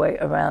work your way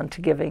around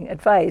to giving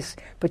advice,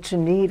 but you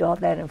need all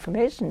that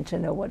information to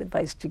know what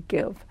advice to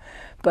give.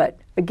 But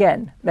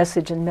again,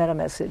 message and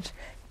meta-message,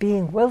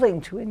 being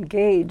willing to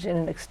engage in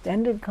an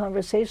extended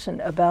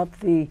conversation about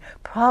the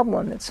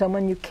problem that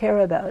someone you care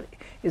about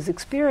is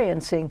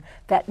experiencing,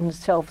 that in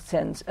itself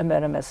sends a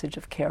meta-message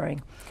of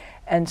caring.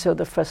 And so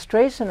the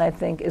frustration, I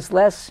think, is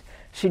less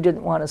she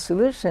didn't want a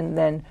solution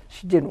than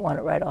she didn't want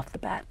it right off the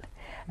bat.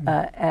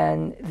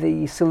 And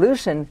the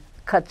solution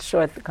cut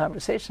short the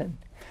conversation,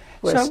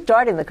 where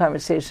starting the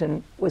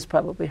conversation was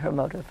probably her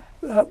motive.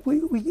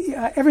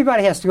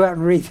 Everybody has to go out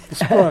and read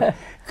this book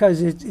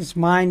because it's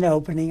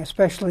mind-opening,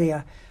 especially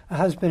a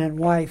husband and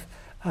wife,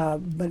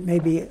 but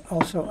maybe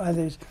also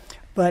others.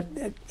 But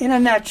in a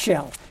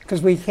nutshell,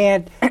 because we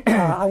can't,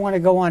 I want to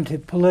go on to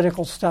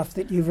political stuff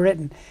that you've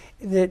written,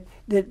 that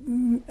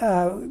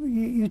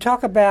you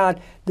talk about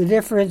the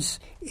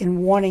difference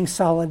in wanting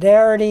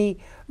solidarity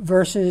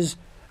versus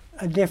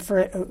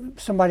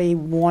somebody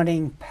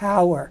wanting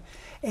power.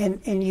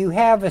 And you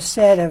have a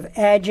set of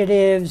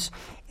adjectives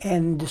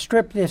and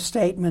descriptive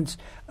statements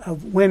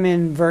of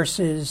women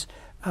versus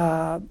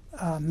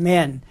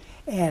men.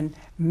 And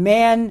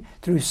men,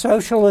 through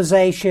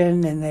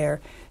socialization and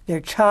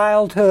their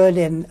childhood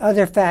and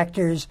other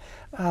factors,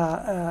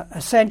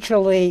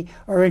 essentially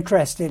are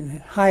interested in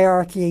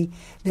hierarchy.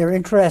 They're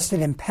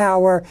interested in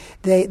power.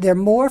 They're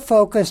more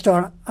focused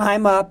on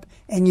I'm up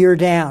and you're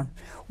down.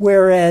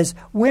 Whereas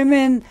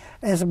women,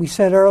 as we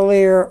said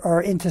earlier,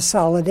 are into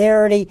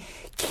solidarity,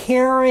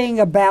 caring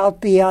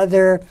about the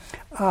other,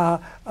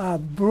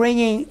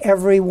 bringing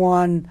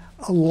everyone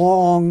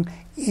along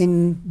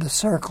in the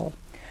circle.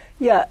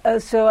 Yeah,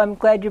 so I'm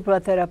glad you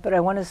brought that up, but I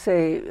want to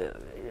say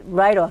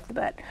right off the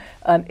bat,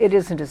 it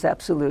isn't as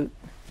absolute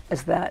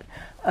as that.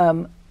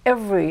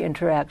 Every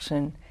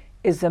interaction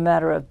is a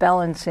matter of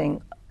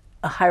balancing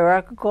a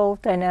hierarchical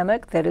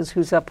dynamic, that is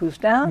who's up, who's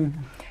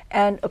down,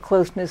 and a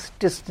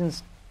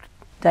closeness-distance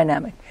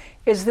dynamic.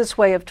 Is this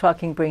way of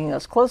talking bringing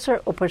us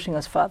closer or pushing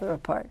us farther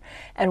apart?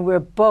 And we're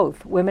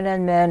both, women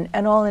and men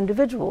and all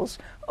individuals,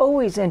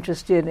 always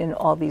interested in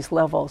all these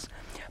levels.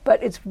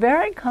 But it's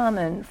very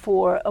common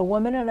for a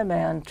woman and a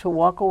man to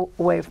walk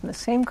away from the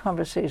same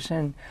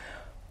conversation,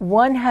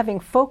 one having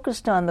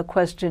focused on the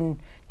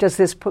question, does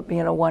this put me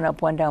in a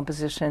one-up, one-down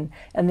position?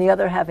 And the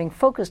other having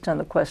focused on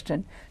the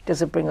question,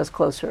 does it bring us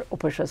closer or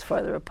push us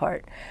farther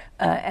apart?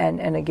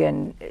 And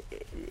again,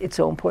 it's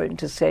so important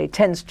to say,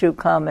 tends to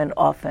come and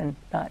often,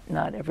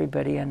 not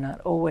everybody and not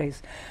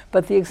always.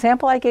 But the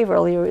example I gave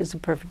earlier is a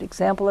perfect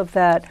example of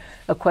that.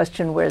 A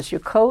question, where's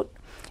your coat?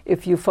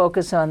 If you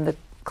focus on the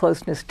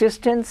closeness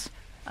distance,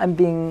 I'm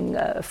being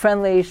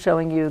friendly,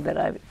 showing you that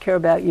I care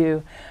about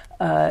you.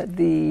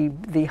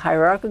 The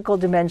hierarchical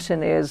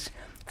dimension is,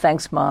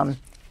 thanks, Mom.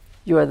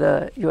 You're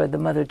the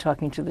mother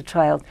talking to the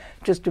child.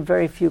 Just a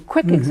very few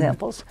quick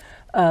examples.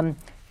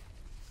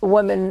 A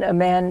woman, a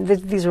man,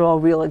 these are all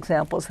real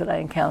examples that I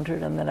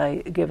encountered and that I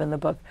give in the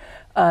book.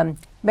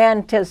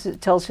 Man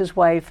tells his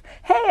wife,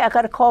 hey, I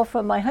got a call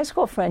from my high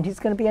school friend. He's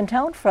going to be in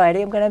town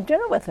Friday. I'm going to have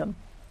dinner with him.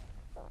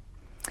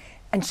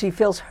 And she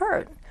feels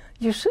hurt.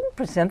 You shouldn't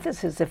present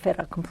this as a fait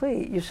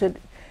accompli.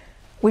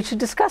 We should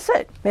discuss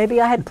it. Maybe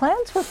I had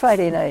plans for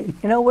Friday night.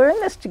 We're in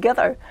this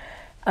together.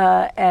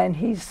 And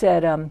he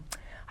said,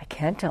 I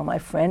can't tell my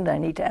friend. I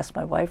need to ask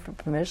my wife for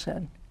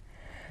permission.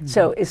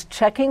 So is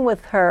checking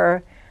with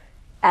her,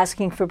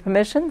 asking for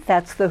permission?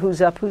 That's the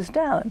who's up, who's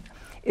down.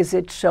 Is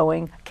it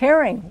showing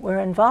caring? We're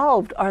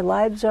involved. Our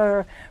lives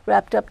are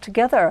wrapped up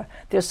together.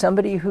 There's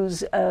somebody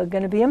who's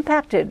going to be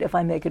impacted if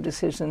I make a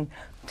decision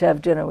to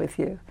have dinner with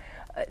you.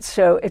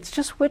 So it's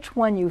just which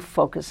one you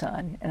focus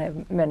on, and I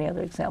have many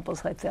other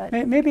examples like that.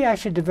 Maybe I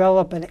should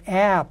develop an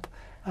app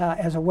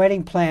as a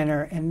wedding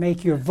planner and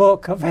make your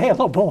book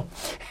available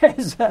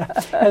as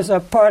a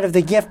part of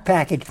the gift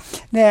package.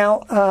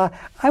 Now,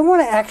 I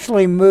want to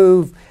actually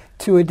move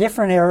to a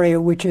different area,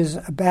 which is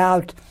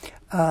about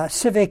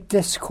civic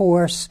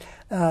discourse,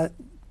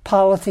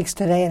 politics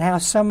today, and how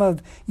some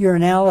of your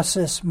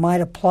analysis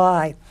might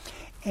apply.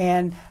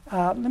 And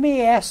let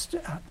me ask...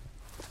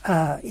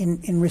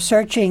 in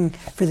researching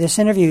for this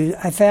interview,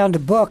 I found a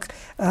book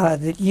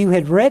that you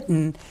had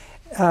written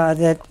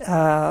on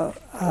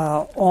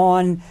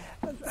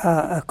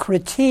a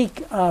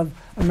critique of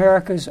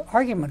America's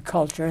argument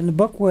culture, and the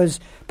book was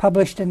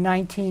published in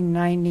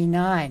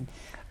 1999.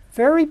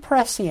 Very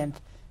prescient.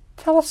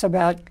 Tell us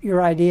about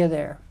your idea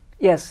there.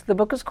 Yes, the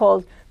book is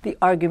called The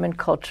Argument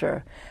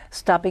Culture,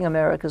 Stopping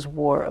America's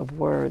War of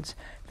Words.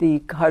 The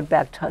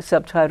hardback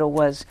subtitle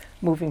was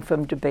Moving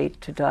from Debate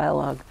to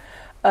Dialogue.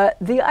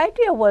 The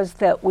idea was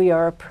that we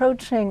are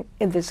approaching,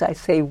 in this I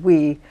say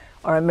we,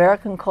 our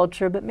American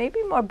culture, but maybe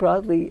more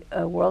broadly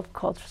world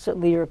culture,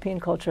 certainly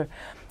European culture,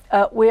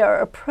 we are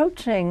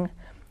approaching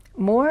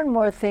more and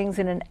more things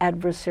in an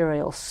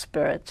adversarial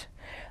spirit.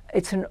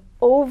 It's an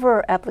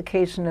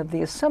over-application of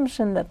the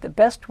assumption that the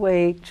best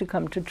way to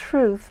come to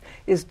truth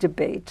is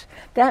debate.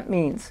 That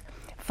means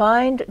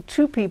find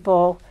two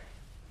people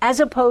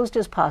as opposed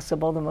as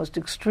possible, the most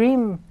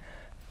extreme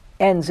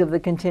ends of the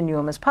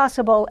continuum as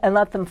possible and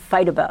let them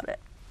fight about it.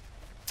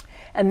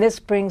 And this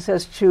brings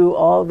us to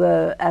all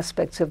the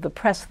aspects of the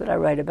press that I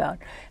write about.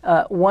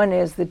 One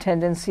is the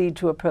tendency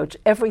to approach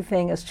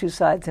everything as two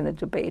sides in a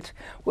debate,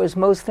 whereas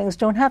most things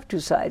don't have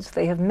two sides.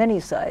 They have many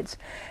sides.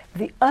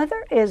 The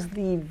other is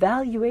the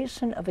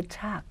valuation of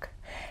attack.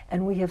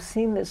 And we have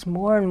seen this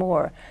more and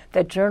more,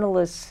 that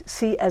journalists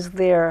see as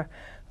their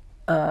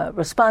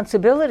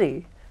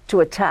responsibility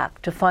to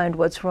attack, to find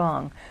what's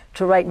wrong,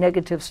 to write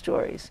negative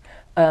stories.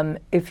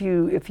 If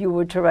you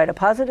were to write a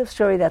positive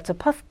story, that's a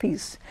puff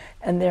piece,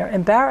 and they're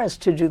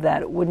embarrassed to do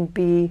that. It wouldn't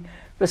be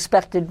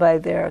respected by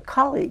their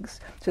colleagues.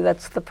 So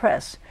that's the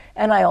press.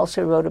 And I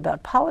also wrote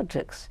about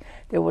politics.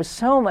 There was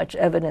so much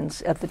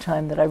evidence at the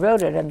time that I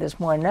wrote it, and there's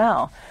more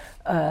now,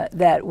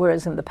 that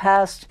whereas in the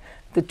past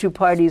the two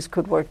parties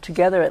could work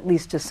together, at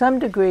least to some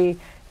degree,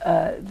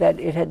 that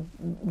it had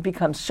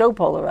become so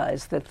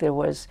polarized that there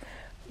was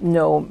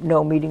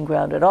no meeting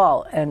ground at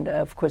all. And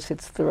of course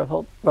it's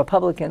the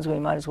Republicans, we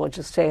might as well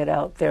just say it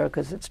out there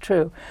because it's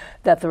true,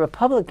 that the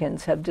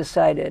Republicans have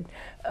decided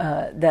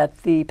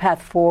that the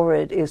path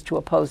forward is to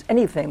oppose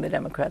anything the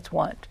Democrats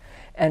want.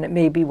 And it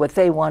may be what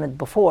they wanted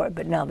before,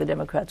 but now the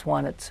Democrats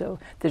want it, so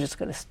they're just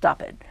going to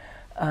stop it.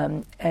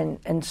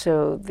 And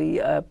so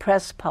the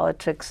press,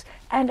 politics,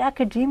 and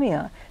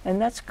academia,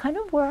 and that's kind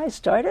of where I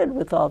started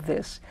with all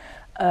this,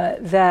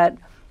 that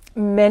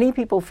many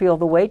people feel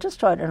the way to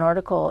start an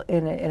article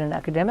in an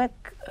academic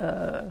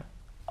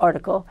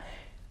article,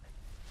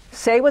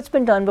 say what's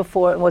been done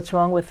before and what's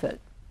wrong with it,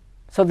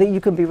 so that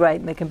you can be right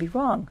and they can be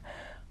wrong.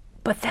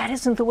 But that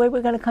isn't the way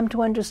we're going to come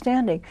to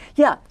understanding.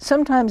 Yeah,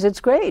 sometimes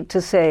it's great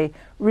to say,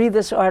 read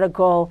this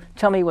article,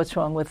 tell me what's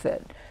wrong with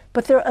it.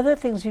 But there are other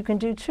things you can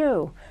do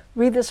too.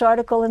 Read this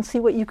article and see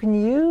what you can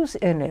use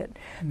in it.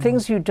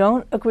 Things you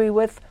don't agree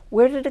with,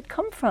 where did it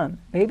come from?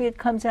 Maybe it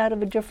comes out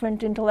of a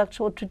different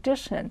intellectual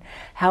tradition.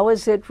 How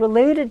is it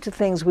related to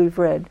things we've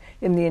read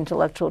in the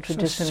intellectual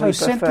tradition we prefer?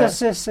 So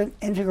synthesis and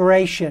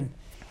integration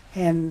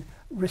and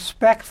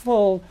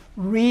respectful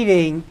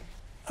reading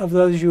of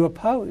those you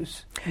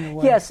oppose.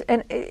 Yes,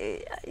 and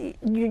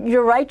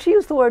you're right to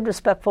use the word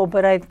respectful,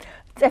 but I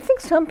think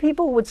some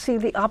people would see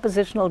the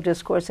oppositional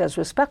discourse as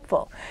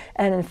respectful.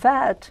 And in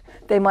fact,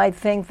 they might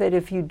think that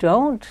if you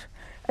don't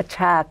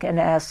attack and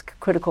ask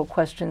critical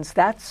questions,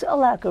 that's a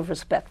lack of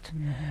respect.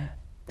 Mm-hmm.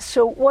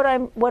 So what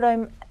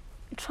I'm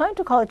trying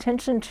to call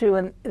attention to,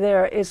 and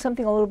there is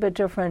something a little bit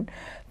different,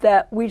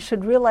 that we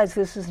should realize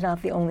this is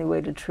not the only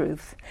way to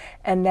truth,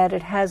 and that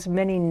it has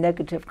many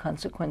negative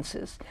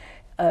consequences.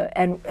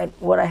 And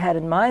what I had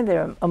in mind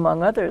there,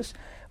 among others,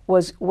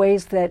 was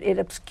ways that it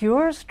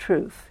obscures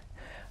truth.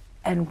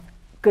 And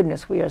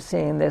goodness, we are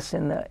seeing this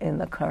in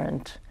the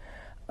current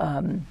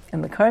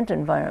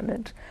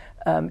environment.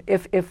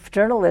 If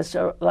journalists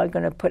are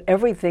going to put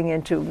everything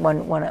into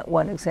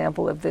one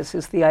example of this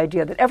is the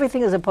idea that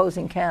everything is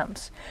opposing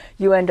camps,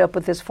 you end up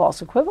with this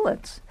false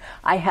equivalence.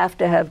 I have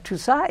to have two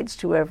sides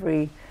to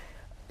every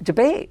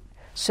debate.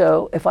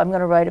 So if I'm going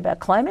to write about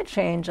climate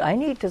change, I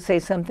need to say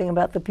something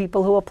about the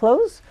people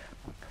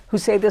who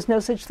say there's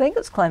no such thing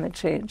as climate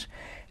change.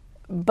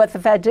 But the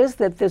fact is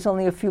that there's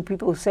only a few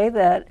people who say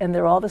that, and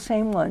they're all the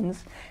same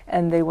ones,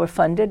 and they were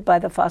funded by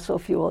the fossil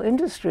fuel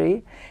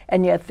industry,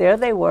 and yet there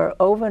they were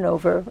over and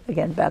over,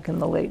 again back in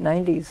the late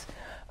 90s,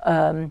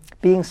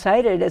 being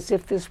cited as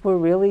if this were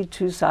really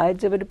two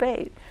sides of a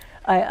debate.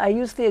 I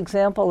use the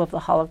example of the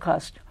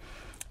Holocaust.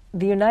 In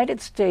the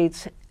United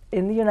States,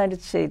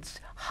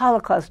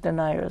 Holocaust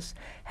deniers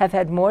have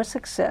had more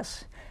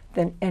success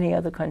than any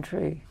other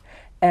country.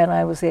 And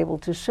I was able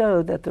to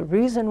show that the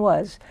reason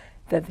was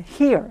that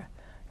here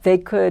they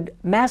could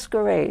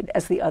masquerade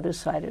as the other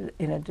side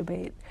in a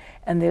debate.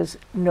 And there's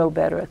no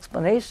better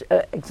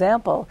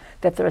example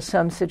that there are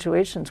some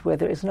situations where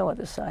there is no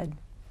other side.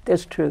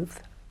 There's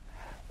truth.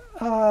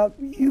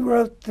 You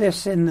wrote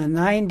this in the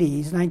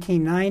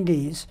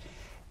 1990s.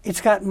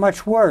 It's gotten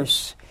much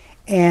worse.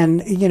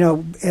 And,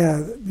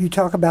 you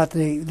talk about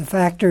the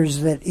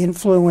factors that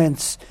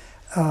influence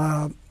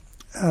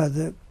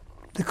the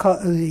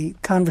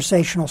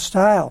conversational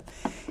style,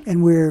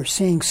 and we're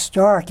seeing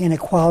stark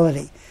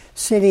inequality,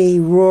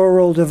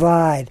 city-rural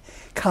divide,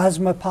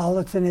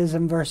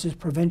 cosmopolitanism versus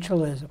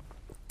provincialism.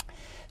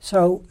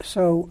 So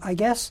I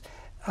guess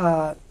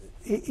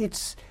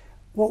it's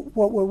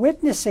what we're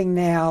witnessing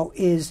now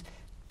is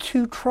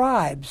two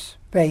tribes,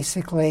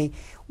 basically,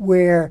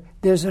 where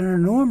there's an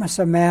enormous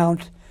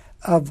amount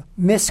of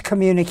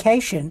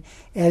miscommunication,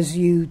 as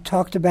you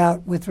talked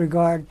about with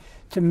regard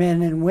to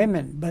men and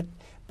women, but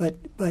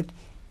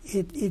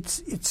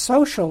it's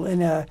social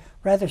in a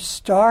rather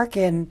stark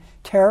and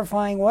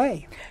terrifying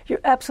way. You're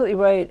absolutely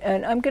right,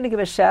 and I'm going to give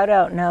a shout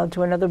out now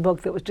to another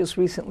book that was just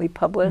recently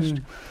published.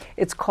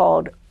 It's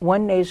called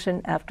One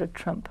Nation After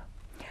Trump,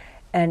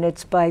 and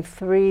it's by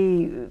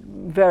three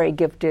very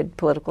gifted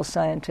political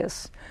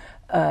scientists,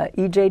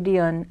 E.J.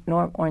 Dionne,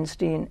 Norm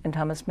Ornstein, and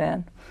Thomas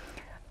Mann,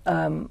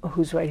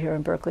 who's right here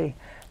in Berkeley.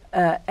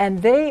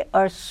 And they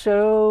are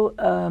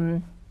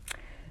so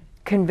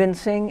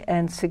convincing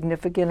and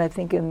significant, I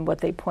think, in what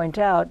they point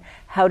out.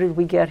 How did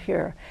we get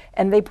here?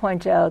 And they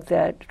point out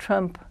that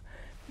Trump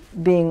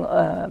being,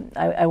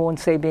 I won't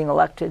say being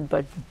elected,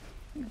 but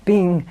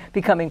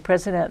becoming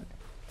president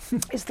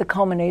is the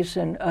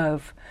culmination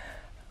of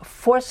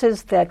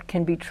forces that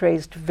can be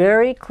traced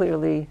very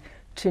clearly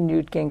to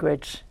Newt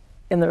Gingrich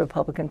in the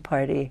Republican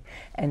Party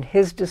and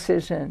his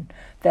decision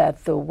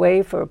that the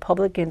way for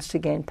Republicans to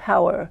gain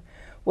power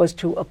was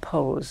to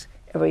oppose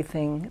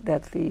everything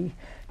that the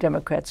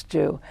Democrats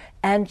do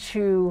and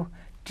to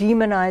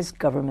demonize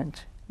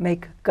government,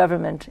 make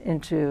government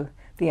into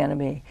the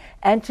enemy,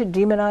 and to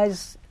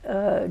demonize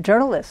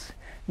journalists,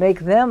 make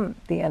them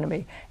the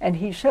enemy. And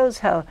he shows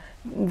how,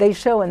 they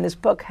show in this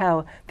book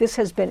how this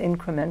has been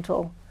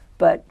incremental,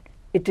 but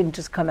it didn't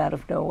just come out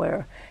of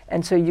nowhere.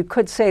 And so you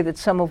could say that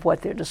some of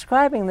what they're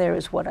describing there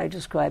is what I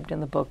described in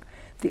the book,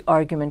 the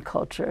argument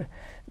culture,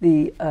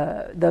 the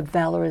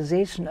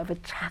valorization of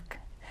attack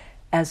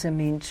as a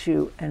means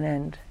to an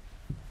end.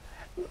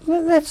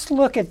 Let's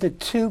look at the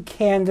two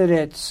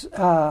candidates in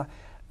our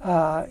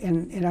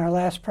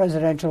last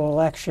presidential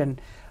election.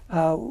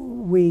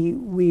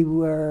 We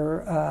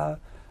were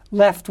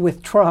left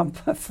with Trump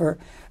for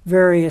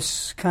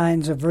various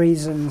kinds of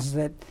reasons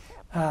that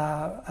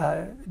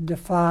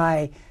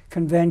defy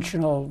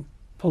conventional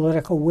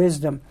political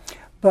wisdom.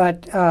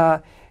 But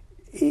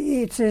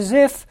it's as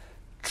if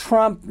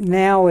Trump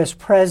now as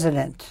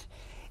president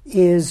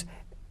is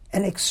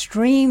an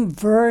extreme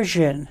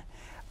version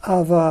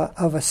of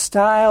a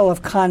style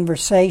of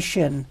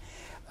conversation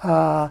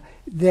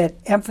that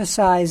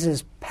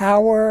emphasizes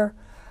power,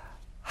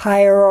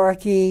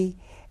 hierarchy,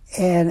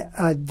 and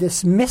a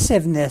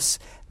dismissiveness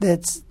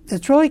that's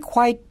really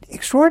quite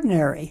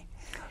extraordinary.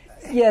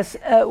 Yes.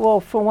 Well,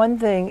 for one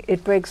thing,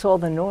 it breaks all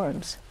the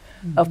norms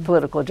of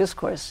political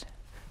discourse.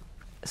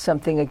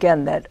 Something,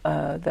 again, that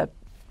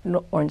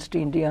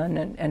Ornstein, Dion,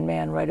 and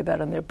Mann write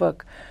about in their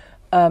book.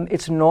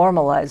 It's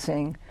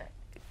normalizing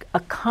a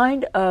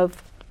kind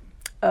of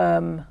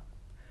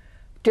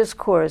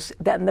discourse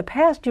that in the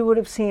past you would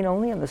have seen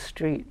only in the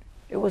street.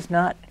 It was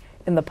not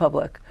in the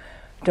public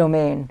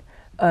domain.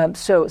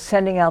 So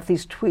sending out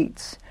these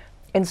tweets,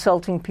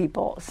 insulting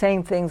people,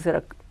 saying things that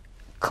are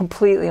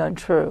completely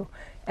untrue,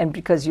 and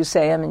because you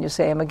say them and you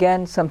say them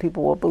again, some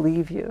people will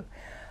believe you.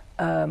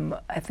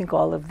 I think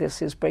all of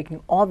this is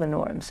breaking all the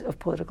norms of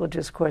political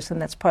discourse,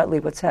 and that's partly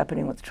what's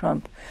happening with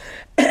Trump.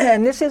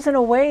 And this is, in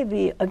a way,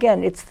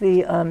 it's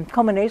the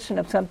culmination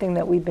of something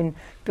that we've been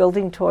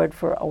building toward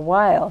for a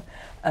while,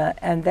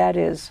 and that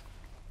is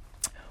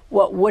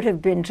what would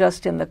have been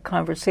just in the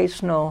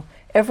conversational,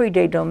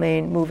 everyday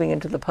domain moving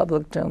into the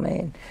public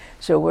domain.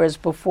 So whereas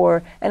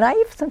before, and I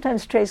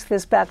sometimes trace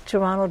this back to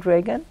Ronald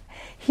Reagan,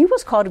 he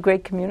was called a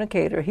great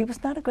communicator. He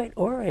was not a great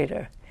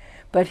orator,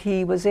 but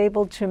he was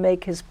able to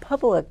make his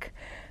public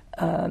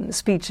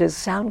speeches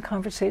sound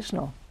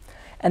conversational.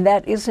 And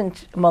that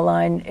isn't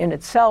malign in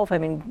itself. I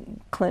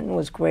mean, Clinton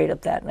was great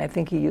at that, and I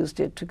think he used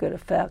it to good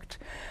effect.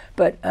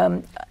 But I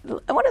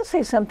want to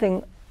say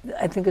something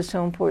I think is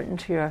so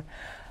important here.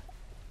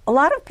 A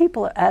lot of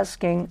people are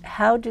asking,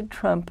 how did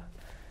Trump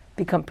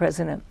become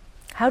president?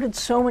 How did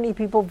so many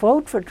people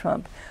vote for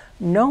Trump,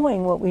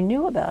 knowing what we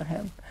knew about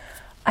him?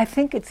 I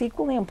think it's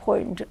equally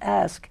important to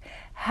ask,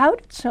 how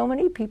did so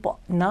many people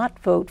not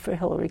vote for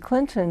Hillary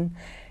Clinton,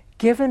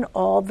 given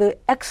all the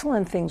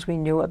excellent things we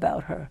knew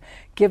about her,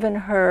 given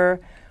her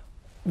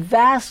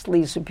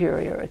vastly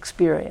superior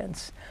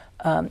experience,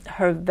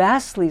 her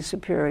vastly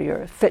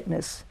superior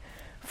fitness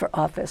for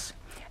office?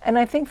 And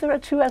I think there are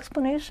two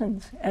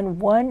explanations, and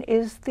one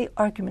is the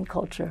argument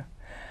culture.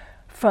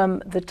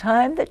 From the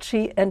time that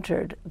she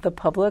entered the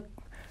public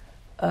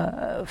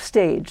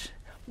stage,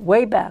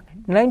 way back,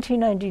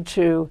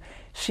 1992,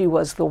 she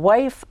was the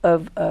wife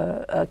of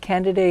a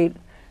candidate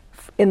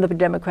in the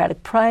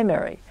Democratic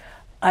primary.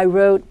 I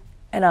wrote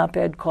an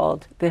op-ed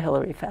called The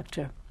Hillary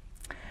Factor.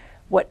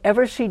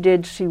 Whatever she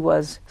did, she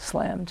was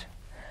slammed.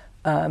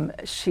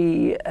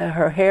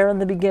 Her hair in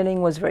the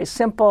beginning was very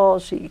simple.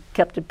 She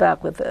kept it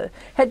back with a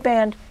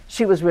headband.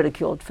 She was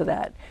ridiculed for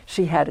that.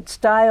 She had it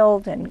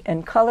styled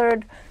and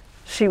colored.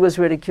 She was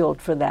ridiculed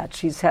for that.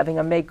 She's having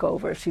a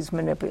makeover. She's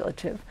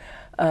manipulative.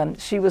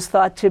 She was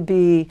thought to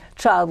be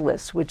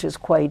childless, which is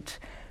quite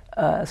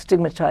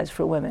stigmatized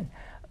for women.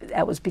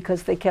 That was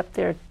because they kept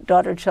their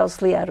daughter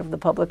Chelsea out of the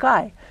public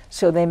eye.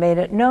 So they made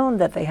it known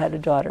that they had a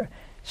daughter.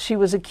 She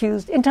was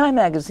accused in Time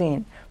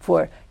magazine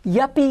for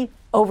yuppie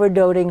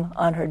overdoting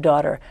on her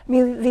daughter. I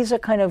mean, these are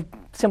kind of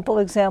simple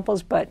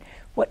examples, but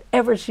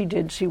whatever she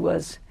did, she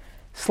was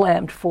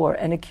slammed for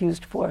and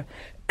accused for.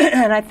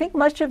 And I think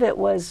much of it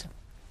was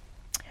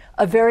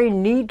a very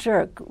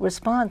knee-jerk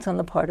response on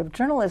the part of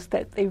journalists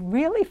that they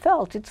really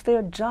felt it's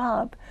their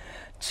job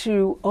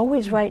to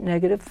always write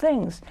negative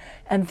things.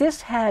 And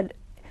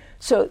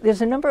so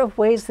there's a number of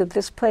ways that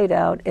this played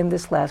out in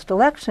this last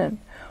election.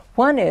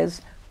 One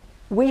is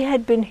we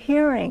had been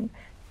hearing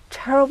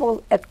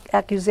terrible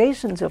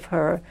accusations of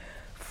her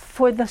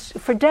for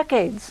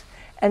decades.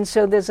 And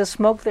so there's a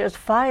smoke, there's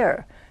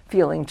fire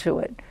feeling to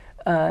it.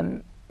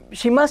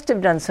 she must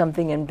have done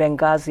something in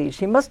Benghazi.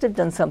 She must have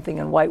done something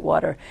in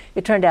Whitewater.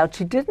 It turned out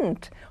she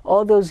didn't.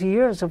 All those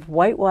years of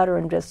Whitewater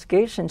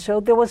investigation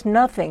showed there was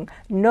nothing,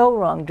 no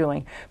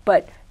wrongdoing.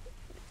 But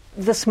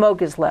the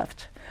smoke is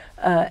left.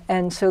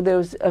 And so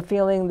there's a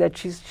feeling that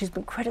she's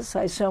been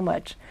criticized so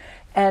much.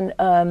 And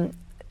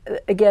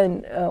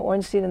again,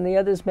 Ornstein and the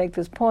others make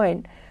this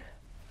point.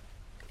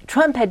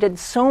 Trump had done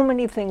so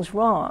many things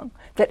wrong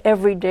that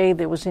every day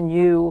there was a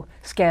new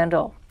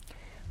scandal.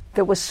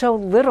 There was so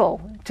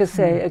little to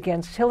say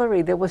against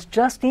Hillary. There was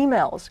just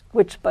emails,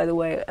 which, by the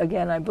way,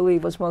 again, I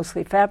believe was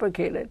mostly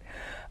fabricated,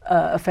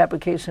 a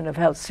fabrication of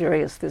how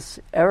serious this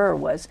error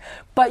was.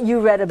 But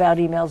you read about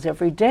emails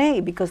every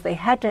day because they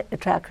had to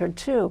attack her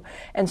too.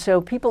 And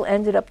so people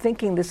ended up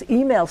thinking this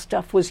email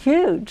stuff was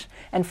huge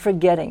and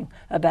forgetting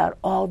about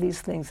all these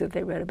things that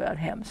they read about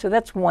him. So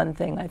that's one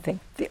thing, I think,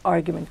 the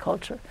argument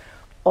culture,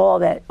 all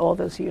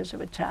those years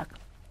of attack.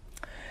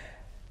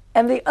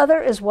 And the other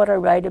is what I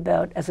write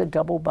about as a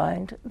double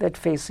bind that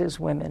faces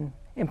women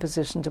in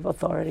positions of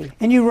authority.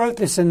 And you wrote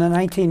this in the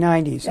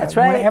 1990s. That's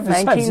right,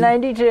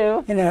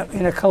 1992.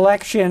 In a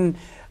collection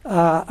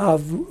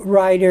of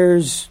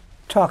writers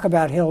talk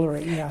about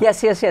Hillary. Yeah.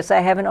 Yes.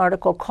 I have an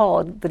article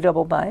called The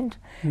Double Bind,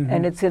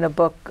 and it's in a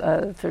book,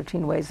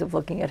 13 Ways of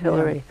Looking at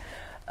Hillary.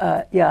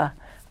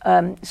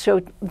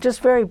 So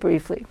just very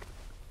briefly,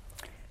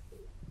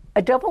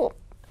 a double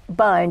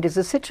bind is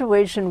a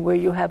situation where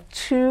you have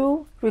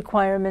two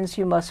requirements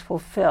you must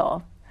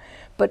fulfill,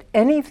 but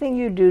anything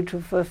you do to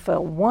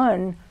fulfill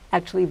one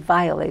actually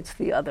violates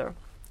the other.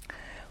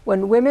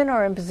 When women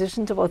are in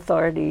positions of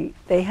authority,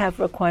 they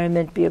have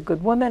requirement be a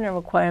good woman and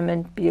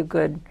requirement be a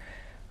good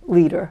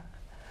leader.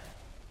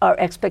 Our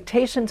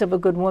expectations of a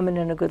good woman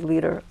and a good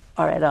leader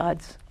are at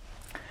odds.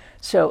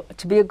 So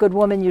to be a good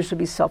woman, you should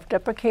be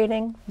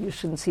self-deprecating. You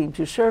shouldn't seem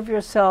to serve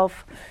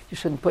yourself. You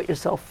shouldn't put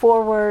yourself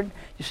forward.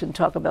 You shouldn't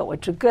talk about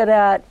what you're good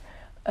at.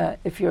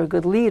 If you're a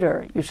good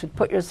leader, you should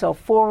put yourself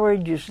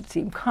forward. You should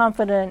seem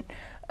confident.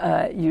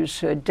 You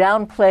should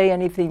downplay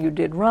anything you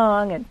did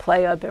wrong and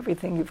play up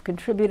everything you've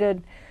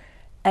contributed.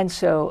 And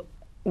so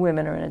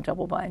women are in a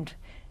double bind.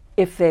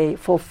 If they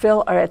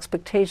fulfill our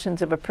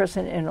expectations of a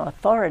person in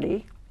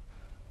authority,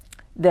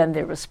 then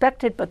they're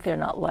respected, but they're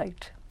not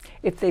liked.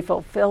 If they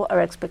fulfill our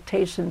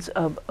expectations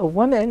of a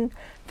woman,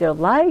 they're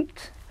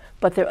liked,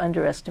 but they're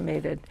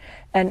underestimated.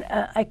 And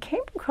I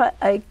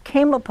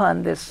came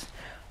upon this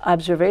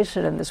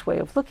observation and this way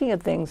of looking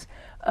at things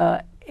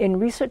in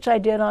research I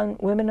did on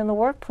women in the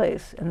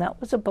workplace, and that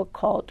was a book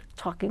called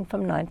Talking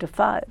from 9 to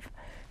 5.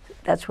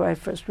 That's where I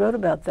first wrote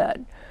about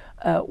that,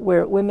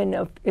 where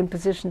women in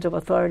positions of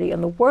authority in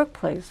the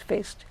workplace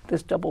faced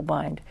this double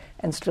bind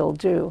and still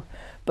do.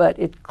 But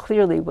it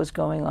clearly was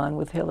going on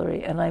with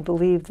Hillary, and I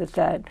believe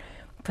that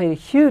played a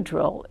huge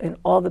role in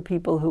all the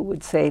people who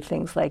would say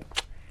things like,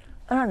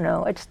 I don't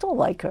know, I just don't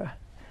like her.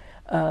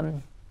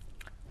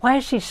 Why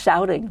is she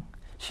shouting?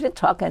 She didn't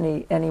talk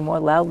any more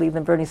loudly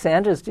than Bernie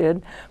Sanders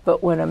did,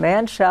 but when a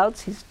man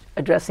shouts, he's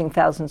addressing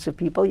thousands of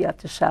people, you have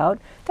to shout.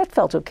 That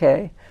felt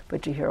okay,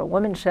 but you hear a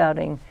woman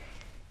shouting,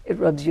 it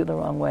rubs you the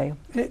wrong way.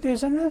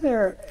 There's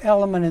another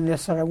element in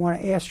this that I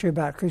want to ask you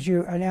about, because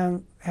I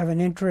now have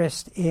an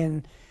interest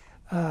in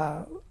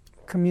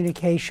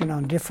communication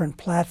on different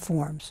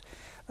platforms.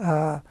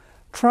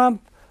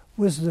 Trump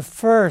was the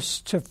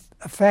first to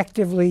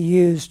effectively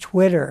use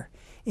Twitter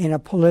in a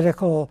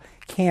political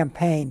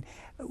campaign.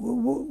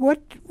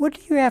 What do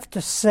you have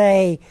to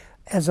say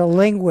as a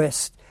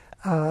linguist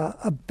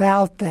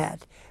about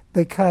that?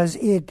 Because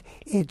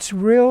it's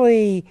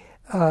really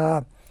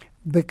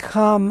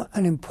become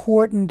an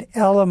important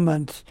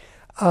element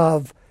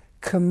of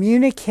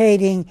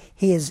communicating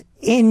his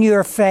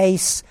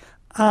in-your-face,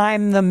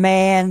 I'm the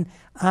man,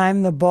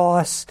 I'm the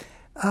boss,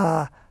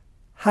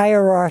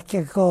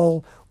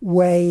 hierarchical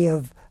way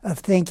of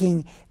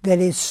thinking that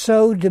is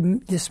so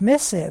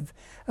dismissive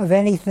of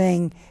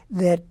anything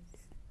that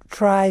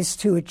tries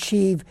to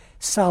achieve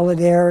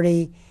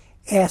solidarity,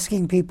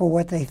 asking people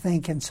what they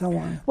think, and so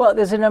on. Well,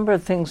 there's a number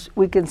of things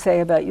we can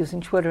say about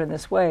using Twitter in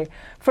this way.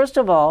 First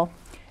of all,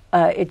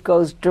 it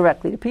goes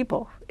directly to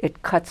people.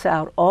 It cuts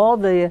out all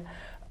the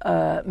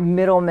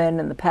middlemen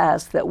in the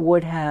past that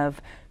would have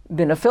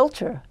been a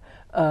filter.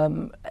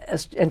 And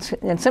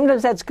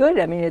sometimes that's good.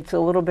 I mean, it's a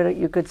little bit,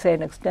 you could say,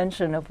 an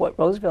extension of what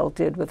Roosevelt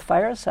did with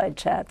fireside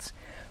chats.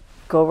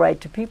 Go right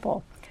to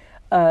people.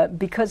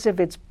 Because of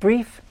its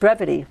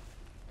brevity,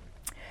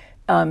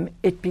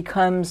 it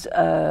becomes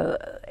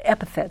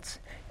epithets.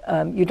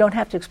 You don't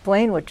have to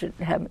explain what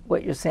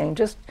you're saying.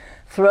 Just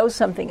throw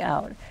something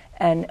out.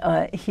 And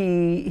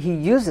he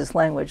uses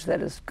language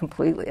that is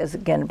completely, as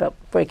again about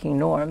breaking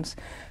norms,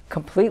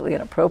 completely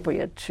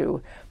inappropriate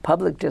to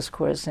public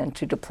discourse and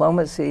to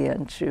diplomacy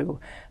and to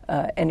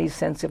any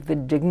sense of the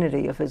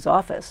dignity of his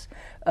office.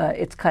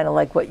 It's kind of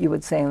like what you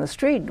would say in the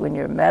street when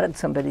you're mad at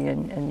somebody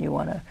and you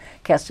want to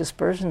cast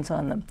aspersions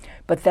on them.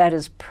 But that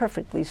is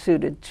perfectly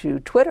suited to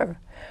Twitter.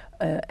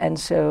 And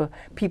so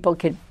people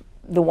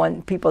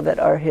that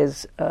are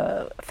his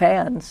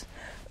fans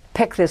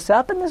pick this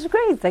up, and this is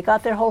great. They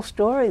got their whole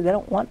story. They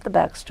don't want the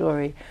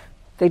backstory.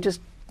 They just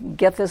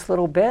get this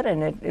little bit,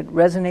 and it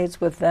resonates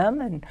with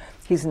them, and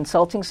he's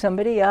insulting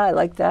somebody. Yeah, I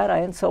like that. I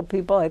insult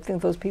people. I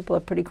think those people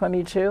are pretty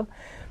crummy too.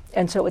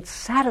 And so it's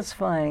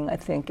satisfying, I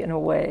think, in a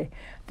way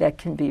that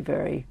can be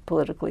very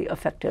politically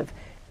effective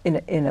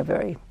in a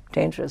very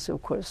dangerous,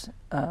 of course,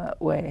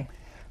 way.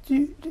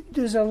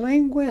 Does a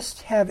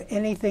linguist have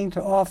anything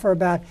to offer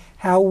about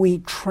how we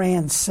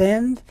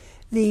transcend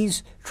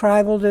these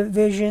tribal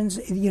divisions?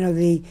 You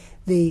know,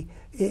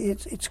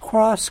 it's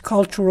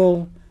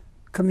cross-cultural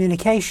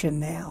communication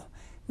now,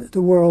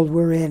 the world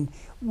we're in.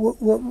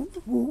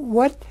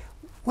 What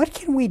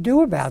can we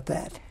do about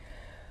that?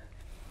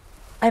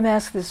 I'm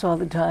asked this all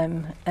the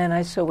time, and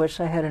I so wish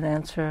I had an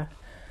answer.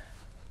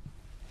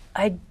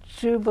 I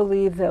do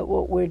believe that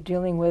what we're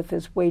dealing with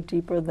is way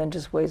deeper than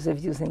just ways of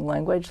using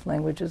language.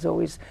 Language is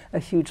always a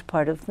huge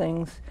part of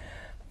things.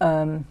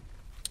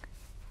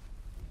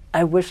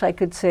 I wish I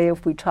could say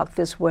if we talk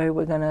this way,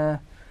 we're going to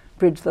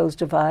bridge those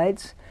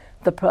divides.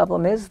 The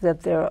problem is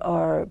that there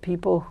are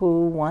people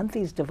who want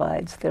these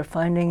divides. They're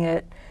finding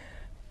it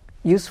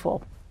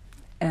useful,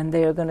 and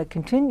they are going to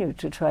continue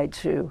to try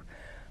to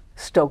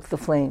stoke the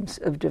flames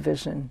of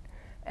division.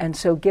 And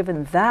so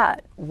given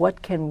that,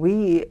 what can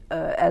we,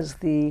 as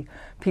the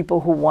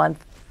people who want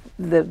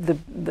the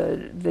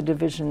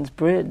divisions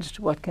bridged,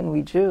 what can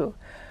we do?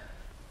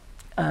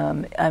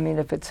 I mean,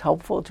 if it's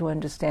helpful to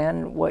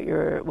understand what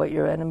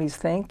your enemies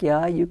think,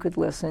 yeah, you could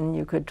listen.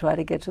 You could try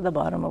to get to the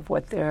bottom of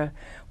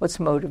what's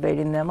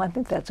motivating them. I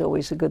think that's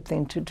always a good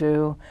thing to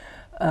do.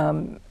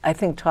 I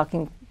think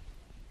talking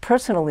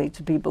personally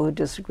to people who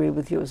disagree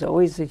with you is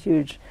always a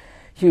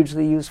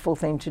hugely useful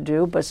thing to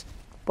do, but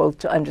both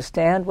to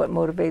understand what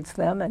motivates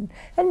them and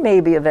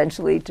maybe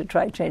eventually to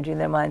try changing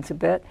their minds a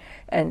bit.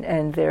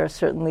 And there,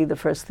 certainly the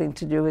first thing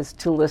to do is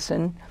to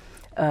listen.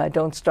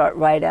 Don't start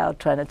right out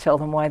trying to tell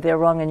them why they're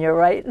wrong and you're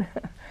right.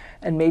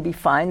 And maybe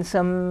find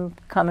some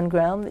common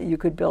ground that you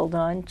could build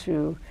on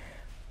to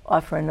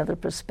offer another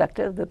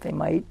perspective that they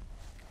might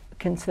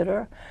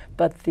consider.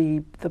 But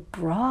the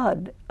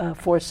broad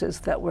forces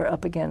that we're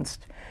up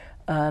against,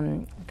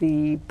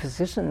 the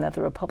position that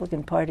the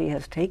Republican Party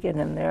has taken,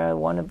 and they're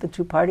one of the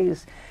two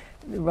parties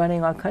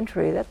running our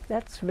country,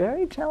 that's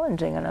very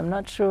challenging. And I'm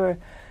not sure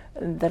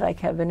that I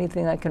have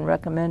anything I can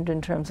recommend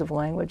in terms of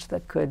language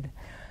that could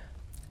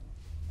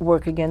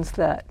work against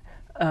that.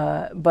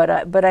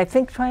 But I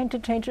think trying to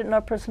change it in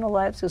our personal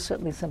lives is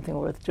certainly something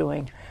worth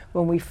doing.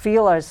 When we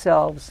feel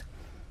ourselves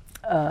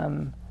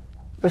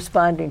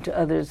responding to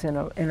others in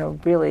a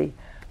really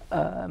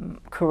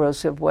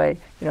corrosive way,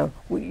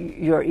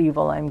 you're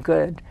evil, I'm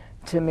good,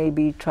 to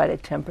maybe try to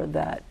temper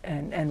that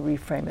and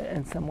reframe it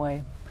in some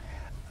way.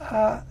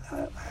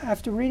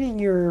 After reading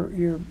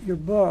your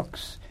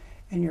books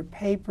and your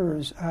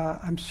papers,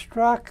 I'm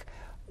struck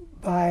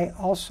by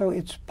also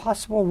its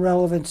possible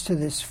relevance to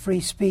this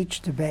free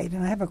speech debate.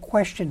 And I have a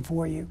question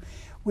for you,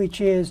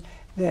 which is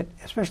that,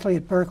 especially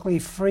at Berkeley,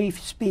 free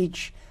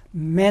speech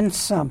meant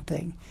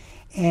something.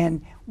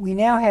 And we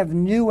now have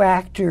new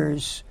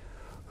actors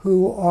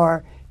who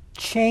are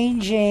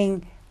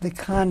changing the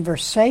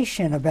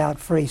conversation about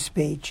free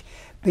speech,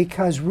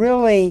 because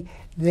really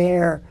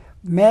their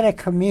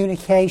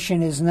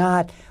meta-communication is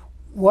not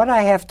what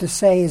I have to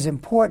say is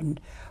important,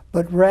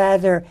 but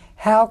rather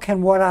how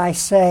can what I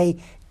say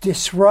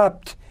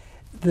disrupt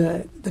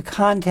the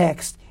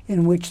context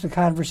in which the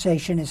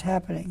conversation is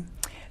happening.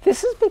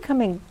 This is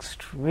becoming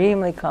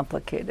extremely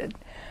complicated.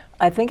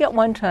 I think at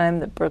one time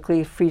the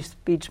Berkeley free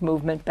speech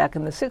movement back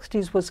in the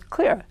 60s was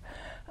clear.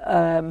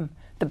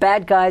 The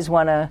bad guys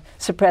want to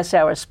suppress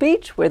our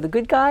speech. We're the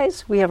good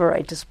guys. We have a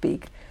right to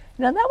speak.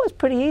 Now, that was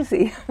pretty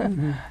easy.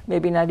 Mm-hmm.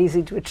 Maybe not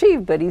easy to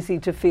achieve, but easy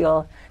to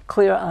feel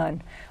clear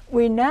on.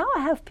 We now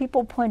have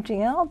people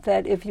pointing out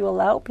that if you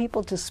allow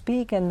people to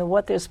speak and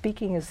what they're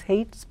speaking is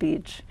hate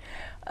speech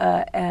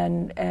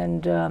and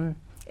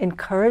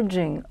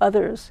encouraging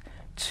others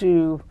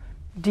to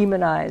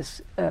demonize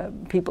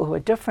people who are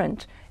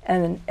different,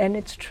 and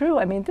it's true.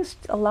 I mean,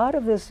 a lot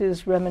of this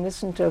is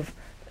reminiscent of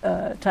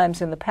times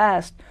in the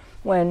past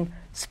when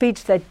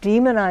speech that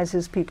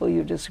demonizes people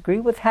you disagree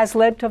with has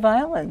led to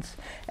violence.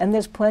 And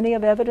there's plenty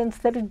of evidence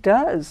that it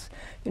does.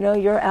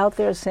 You're out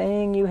there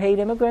saying you hate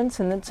immigrants,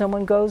 and then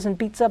someone goes and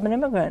beats up an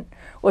immigrant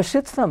or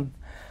shoots them.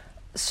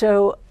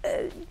 So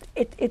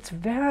it's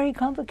very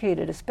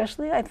complicated,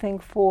 especially, I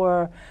think,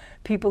 for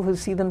people who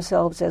see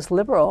themselves as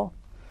liberal,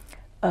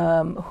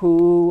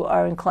 who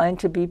are inclined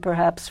to be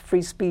perhaps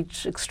free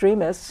speech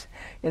extremists.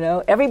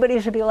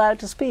 Everybody should be allowed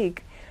to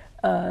speak.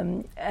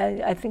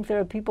 I think there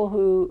are people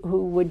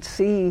who would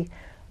see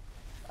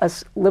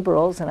us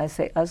liberals, and I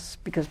say us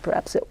because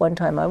perhaps at one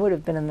time I would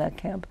have been in that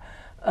camp,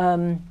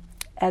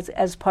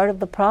 as part of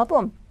the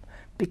problem,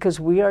 because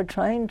we are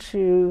trying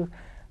to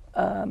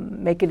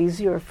make it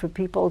easier for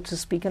people to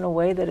speak in a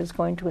way that is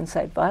going to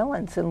incite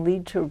violence and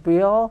lead to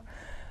real,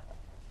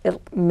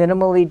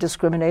 minimally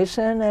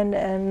discrimination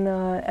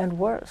and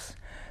worse.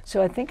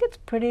 So I think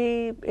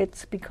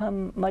it's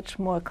become much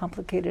more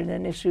complicated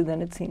an issue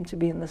than it seemed to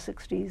be in the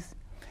 60s.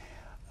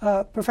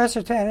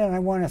 Professor Tannen, I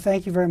want to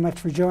thank you very much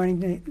for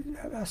joining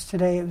us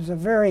today. It was a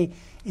very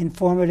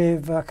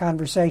informative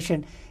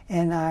conversation,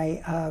 and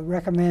I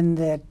recommend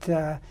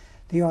that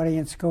the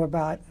audience go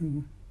about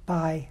and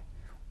buy,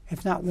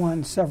 if not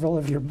one, several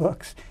of your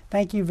books.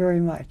 Thank you very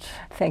much.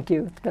 Thank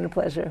you. It's been a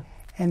pleasure.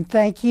 And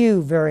thank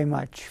you very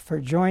much for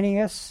joining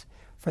us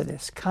for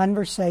this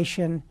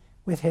conversation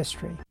with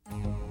history.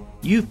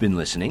 You've been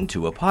listening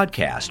to a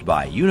podcast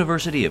by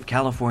University of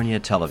California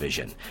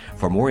Television.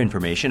 For more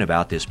information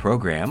about this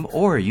program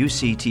or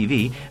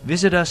UCTV,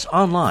 visit us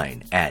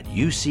online at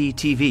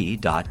uctv.tv.